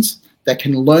brains that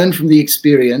can learn from the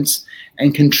experience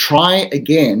and can try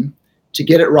again to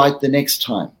get it right the next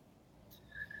time.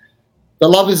 The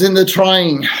love is in the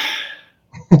trying,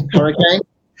 Hurricane.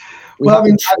 We have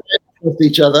to try with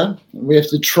each other. We have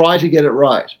to try to get it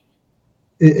right.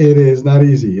 It is not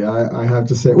easy, I have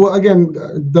to say. Well, again,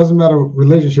 it doesn't matter.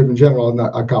 Relationship in general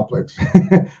are complex.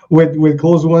 with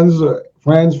close ones,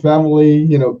 friends, family,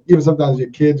 even sometimes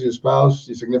your kids, your spouse,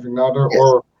 your significant other, yes,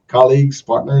 or colleagues,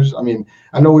 partners. I mean,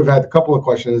 I know we've had a couple of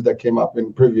questions that came up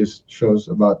in previous shows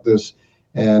about this.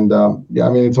 And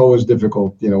it's always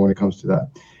difficult, when it comes to that.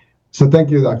 So thank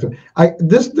you, Doctor.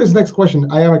 This next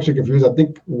question, I am actually confused. I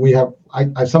think we have,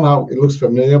 I somehow, it looks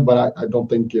familiar, but I don't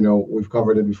think, we've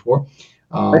covered it before.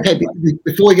 Okay,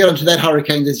 before we get onto that,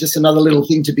 Hurricane, there's just another little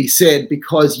thing to be said,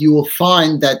 because you will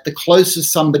find that the closer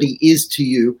somebody is to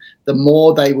you, the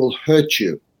more they will hurt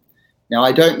you. Now,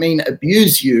 I don't mean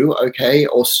abuse you, okay,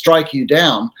 or strike you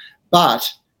down,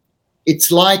 but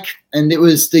it's like, and it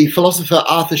was the philosopher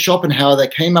Arthur Schopenhauer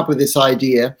that came up with this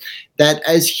idea that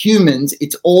as humans,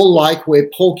 it's all like we're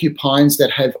porcupines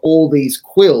that have all these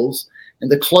quills,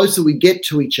 and the closer we get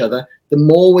to each other, the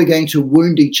more we're going to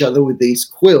wound each other with these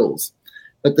quills.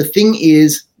 But the thing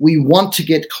is, we want to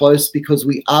get close because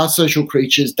we are social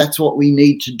creatures. That's what we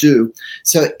need to do.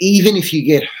 So even if you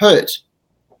get hurt,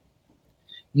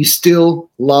 you still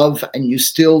love and you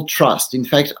still trust. In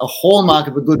fact, a hallmark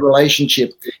of a good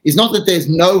relationship is not that there's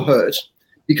no hurt,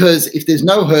 because if there's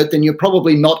no hurt, then you're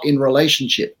probably not in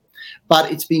relationship.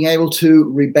 But it's being able to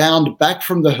rebound back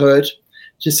from the hurt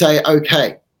to say,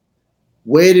 okay,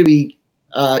 where did we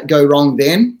go wrong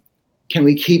then? Can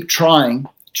we keep trying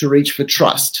to reach for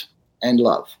trust and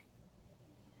love?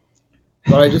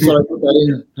 So I just thought I'd put that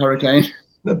in, Hurricane.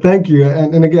 Thank you.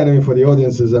 And again, I mean, for the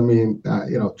audiences, I mean,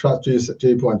 trust, to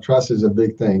your point, trust is a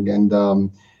big thing.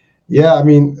 And yeah, I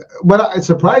mean, but it's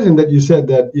surprising that you said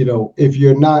that, if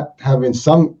you're not having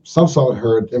some sort of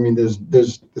hurt, I mean,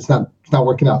 it's not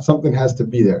working out. Something has to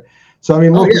be there. So, I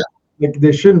mean,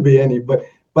 there shouldn't be any, but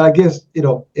I guess,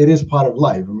 it is part of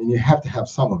life. I mean, you have to have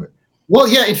some of it. Well,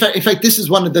 yeah, in fact, this is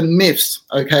one of the myths,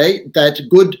 okay, that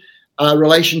good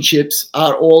relationships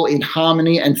are all in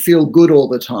harmony and feel good all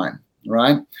the time,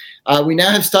 right? We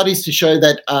now have studies to show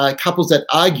that couples that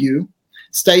argue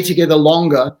stay together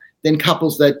longer than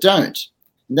couples that don't.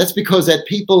 And that's because that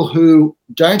people who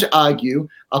don't argue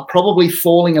are probably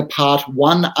falling apart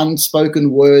one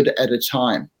unspoken word at a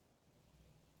time,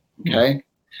 okay?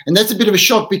 And that's a bit of a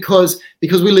shock because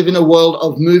we live in a world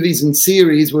of movies and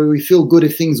series where we feel good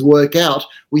if things work out.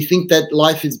 We think that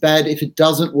life is bad if it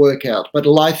doesn't work out. But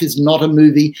life is not a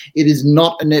movie. It is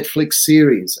not a Netflix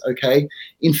series, okay?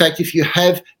 In fact, if you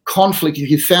have conflict,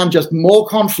 if you found just more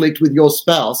conflict with your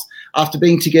spouse after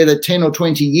being together 10 or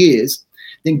 20 years,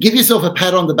 then give yourself a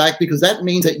pat on the back, because that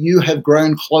means that you have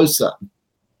grown closer,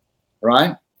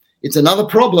 right? It's another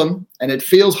problem and it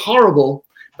feels horrible,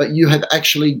 but you have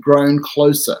actually grown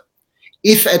closer.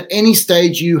 If at any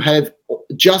stage you have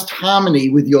just harmony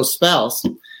with your spouse,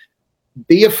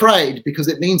 be afraid, because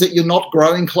it means that you're not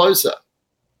growing closer.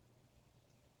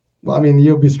 Well, I mean,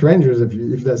 you'll be strangers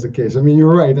if that's the case. I mean,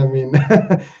 you're right. I mean,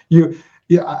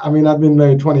 I mean, I've been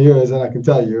married 20 years, and I can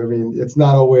tell you, I mean, it's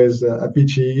not always a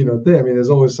peachy, thing. I mean, there's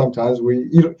always sometimes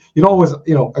you don't always,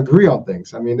 agree on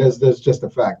things. I mean, there's just a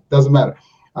fact. Doesn't matter.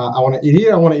 I want to eat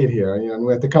here. I want to eat here. And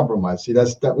we have to compromise. See,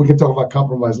 that we can talk about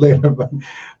compromise later, but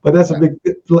that's a big,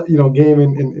 game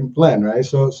in plan, right?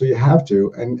 So you have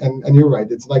to, and you're right.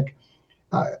 It's like,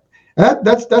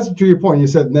 that's to your point. You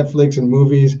said Netflix and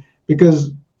movies,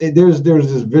 because there's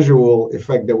this visual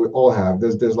effect that we all have.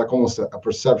 There's like almost a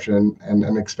perception and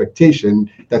an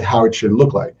expectation that how it should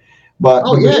look like, but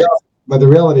the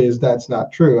reality is that's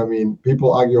not true. I mean,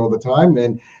 people argue all the time,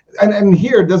 and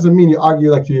here it doesn't mean you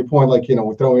argue, like, to your point, like,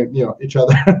 we're throwing, each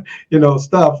other,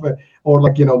 stuff, or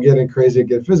like, getting crazy,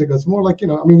 get physical. It's more like,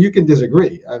 I mean, you can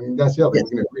disagree. I mean, that's the other thing. We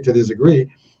can agree to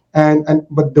disagree.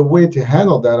 But the way to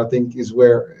handle that, I think, is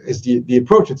the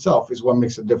approach itself is what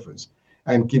makes a difference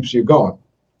and keeps you going.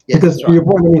 Yeah, because to your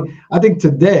point, I mean, I think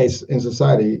today in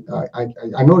society,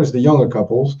 I notice the younger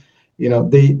couples,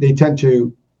 they tend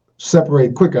to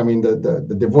separate quick. I mean,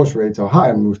 the divorce rates are high.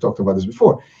 I mean, we've talked about this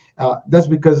before. That's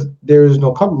because there is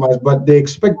no compromise, but they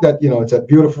expect that, it's a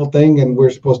beautiful thing and we're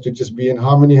supposed to just be in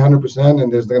harmony 100%,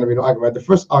 and there's going to be no argument. The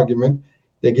first argument,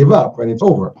 they give up and it's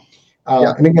over.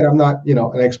 And again, I'm not,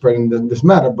 an expert in this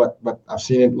matter, but I've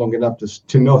seen it long enough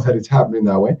to know that it's happening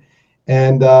that way.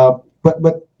 And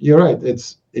but you're right.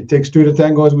 It takes two to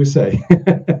tango, as we say.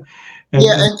 and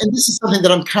this is something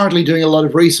that I'm currently doing a lot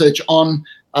of research on,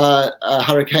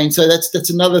 Hurricane. So that's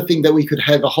another thing that we could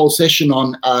have a whole session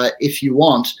on if you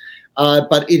want.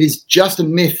 But it is just a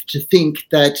myth to think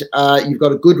that you've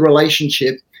got a good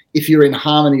relationship if you're in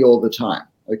harmony all the time.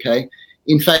 Okay.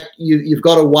 In fact, you've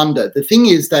got to wonder. The thing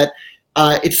is that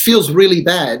it feels really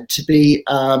bad to be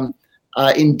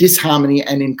in disharmony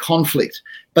and in conflict.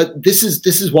 But this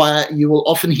is why you will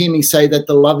often hear me say that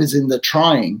the love is in the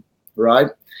trying, right?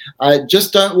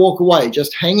 Just don't walk away.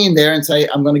 Just hang in there and say,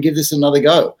 I'm going to give this another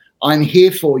go. I'm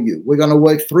here for you. We're going to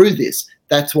work through this.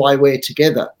 That's why we're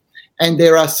together. And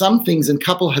there are some things, and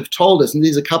couples have told us, and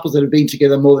these are couples that have been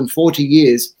together more than 40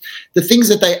 years, the things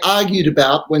that they argued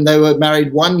about when they were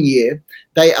married 1 year,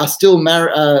 they are still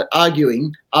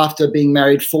arguing after being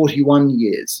married 41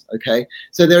 years, okay?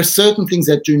 So there are certain things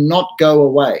that do not go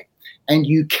away, and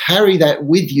you carry that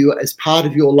with you as part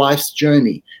of your life's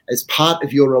journey, as part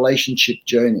of your relationship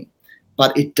journey.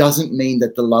 But it doesn't mean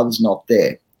that the love's not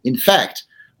there. In fact,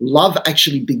 love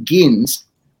actually begins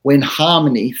when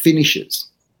harmony finishes.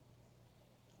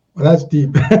 Well, that's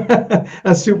deep.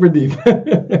 That's super deep.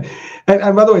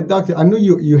 and by the way, Doctor, I know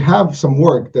you have some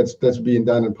work that's being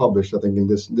done and published, I think, in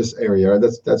this area.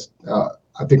 That's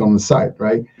I think on the site,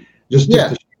 right? Just to share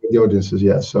with the audiences,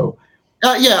 yeah. So.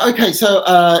 Okay.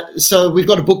 So we've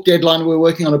got a book deadline. We're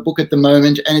working on a book at the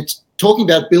moment, and it's talking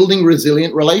about building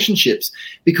resilient relationships,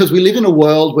 because we live in a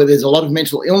world where there's a lot of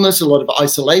mental illness, a lot of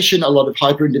isolation, a lot of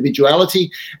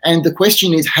hyper-individuality. And the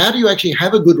question is, how do you actually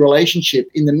have a good relationship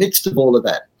in the midst of all of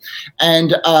that?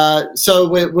 And so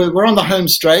we're on the home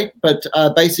straight, but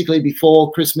basically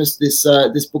before Christmas,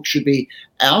 this book should be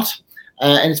out.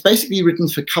 And it's basically written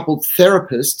for coupled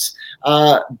therapists,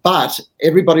 but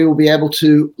everybody will be able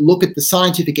to look at the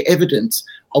scientific evidence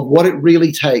of what it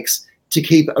really takes to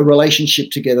keep a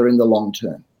relationship together in the long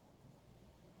term.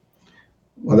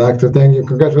 Well, Doctor, thank you.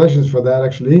 Congratulations for that,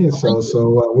 actually. So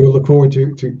we'll look forward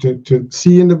to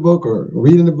seeing the book or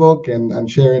reading the book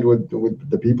and sharing it with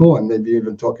the people, and maybe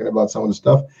even talking about some of the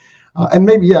stuff. And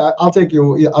maybe, I'll take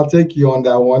you on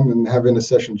that one and having a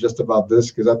session just about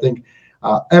this, because I think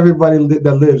everybody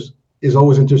that lives is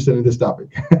always interested in this topic.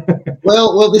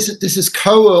 Well, this is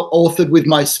co-authored with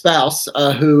my spouse,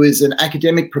 who is an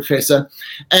academic professor,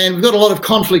 and we've got a lot of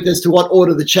conflict as to what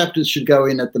order the chapters should go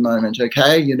in at the moment.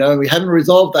 Okay, we haven't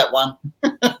resolved that one.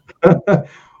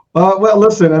 Well,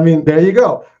 listen, I mean, there you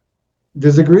go.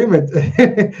 Disagreement.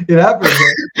 It happens.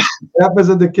 It happens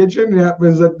at the kitchen. It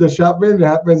happens at the shopping. It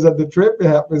happens at the trip. It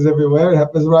happens everywhere. It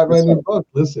happens right in the book.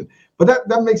 Listen. But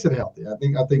that makes it healthy. I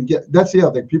think that's the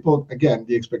other thing. People, again,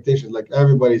 the expectations, like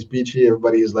everybody's peachy,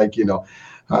 everybody is like, just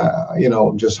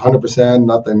 100%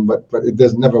 nothing, but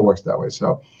it never works that way.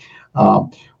 So,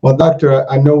 well, Doctor,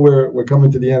 I know we're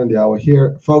coming to the end of the hour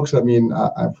here, folks. I mean,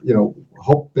 I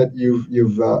hope that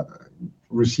you've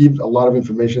received a lot of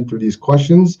information through these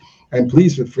questions, and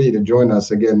please feel free to join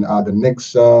us again. The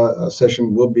next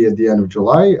session will be at the end of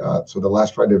July, so the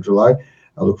last Friday of July.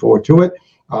 I look forward to it.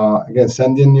 Again,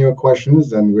 send in your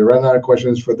questions, and we ran out of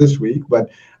questions for this week, but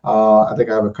I think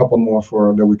I have a couple more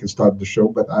that we can start the show.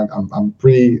 But I'm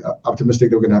pretty optimistic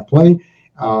that we're going to have plenty.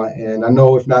 And I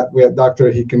know if not, we have Doctor.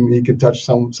 He can touch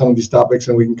some of these topics,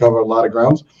 and we can cover a lot of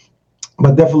grounds.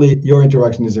 But definitely, your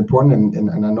interaction is important,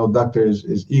 and I know Doctor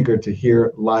is eager to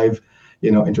hear live,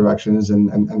 interactions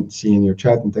and seeing your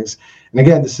chat and things. And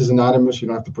again, this is anonymous. You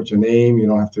don't have to put your name. We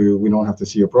don't have to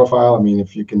see your profile. I mean,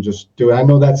 if you can just do it. I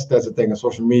know that's the thing on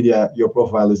social media. Your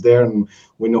profile is there, and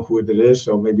we know who it is.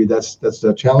 So maybe that's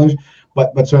the challenge.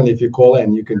 But certainly, if you call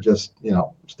in, you can just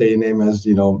state your name as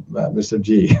Mr.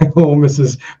 G or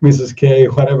Mrs. K,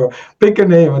 whatever. Pick a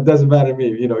name. It doesn't matter to me.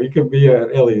 You can be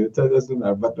an alien. It doesn't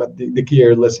matter. But the key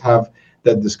here, let's have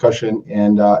that discussion.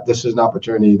 And this is an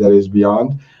opportunity that is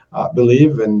beyond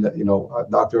believe, and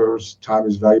Doctor's time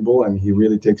is valuable, and he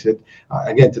really takes it.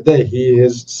 Again, today he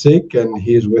is sick and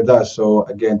he is with us. So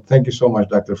again, thank you so much,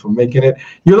 Doctor, for making it.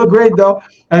 You look great, though,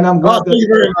 and I'm glad. Thank you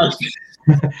very much.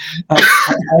 I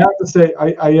have to say,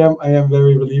 I am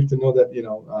very relieved to know that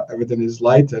everything is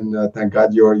light, and thank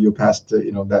God you passed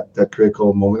that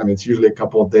critical moment. I mean, it's usually a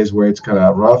couple of days where it's kind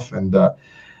of rough,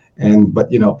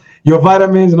 but your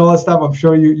vitamins and all that stuff. I'm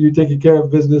sure you taking care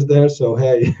of business there. So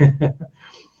hey.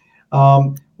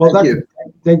 Well,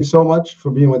 thank you so much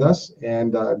for being with us,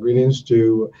 and greetings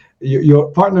to your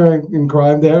partner in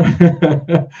crime there.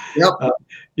 Yep.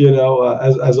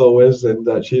 As always,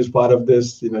 and she's part of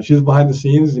this. She's behind the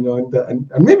scenes. And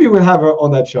maybe we'll have her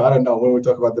on that show. I don't know, when we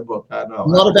talk about the book. I don't know.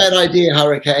 Not a bad idea,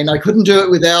 Hurricane. I couldn't do it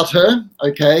without her.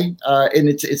 Okay, and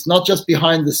it's not just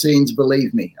behind the scenes.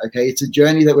 Believe me. Okay, it's a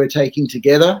journey that we're taking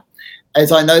together.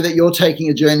 As I know that you're taking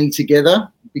a journey together,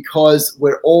 because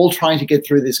we're all trying to get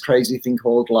through this crazy thing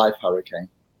called life, Hurricane.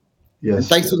 Yes. And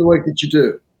thanks for the work that you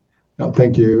do. No,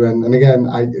 thank you. And again,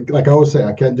 like I always say,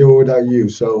 I can't do it without you.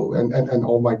 So and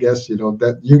all my guests,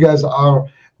 that you guys are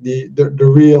the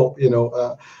real,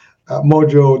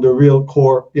 mojo, the real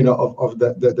core, of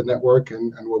the network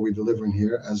and what we're delivering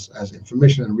here as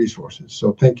information and resources.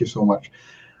 So thank you so much.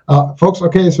 Folks,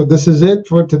 okay, so this is it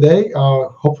for today.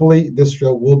 Hopefully this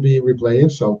show will be replaying,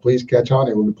 so please catch on.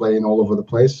 It will be playing all over the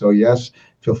place. So yes,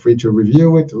 feel free to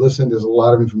review it, to listen. There's a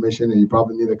lot of information, and you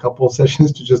probably need a couple of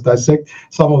sessions to just dissect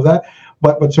some of that.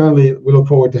 But certainly, we look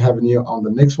forward to having you on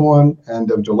the next one,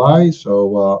 end of July.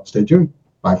 So stay tuned.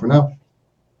 Bye for now.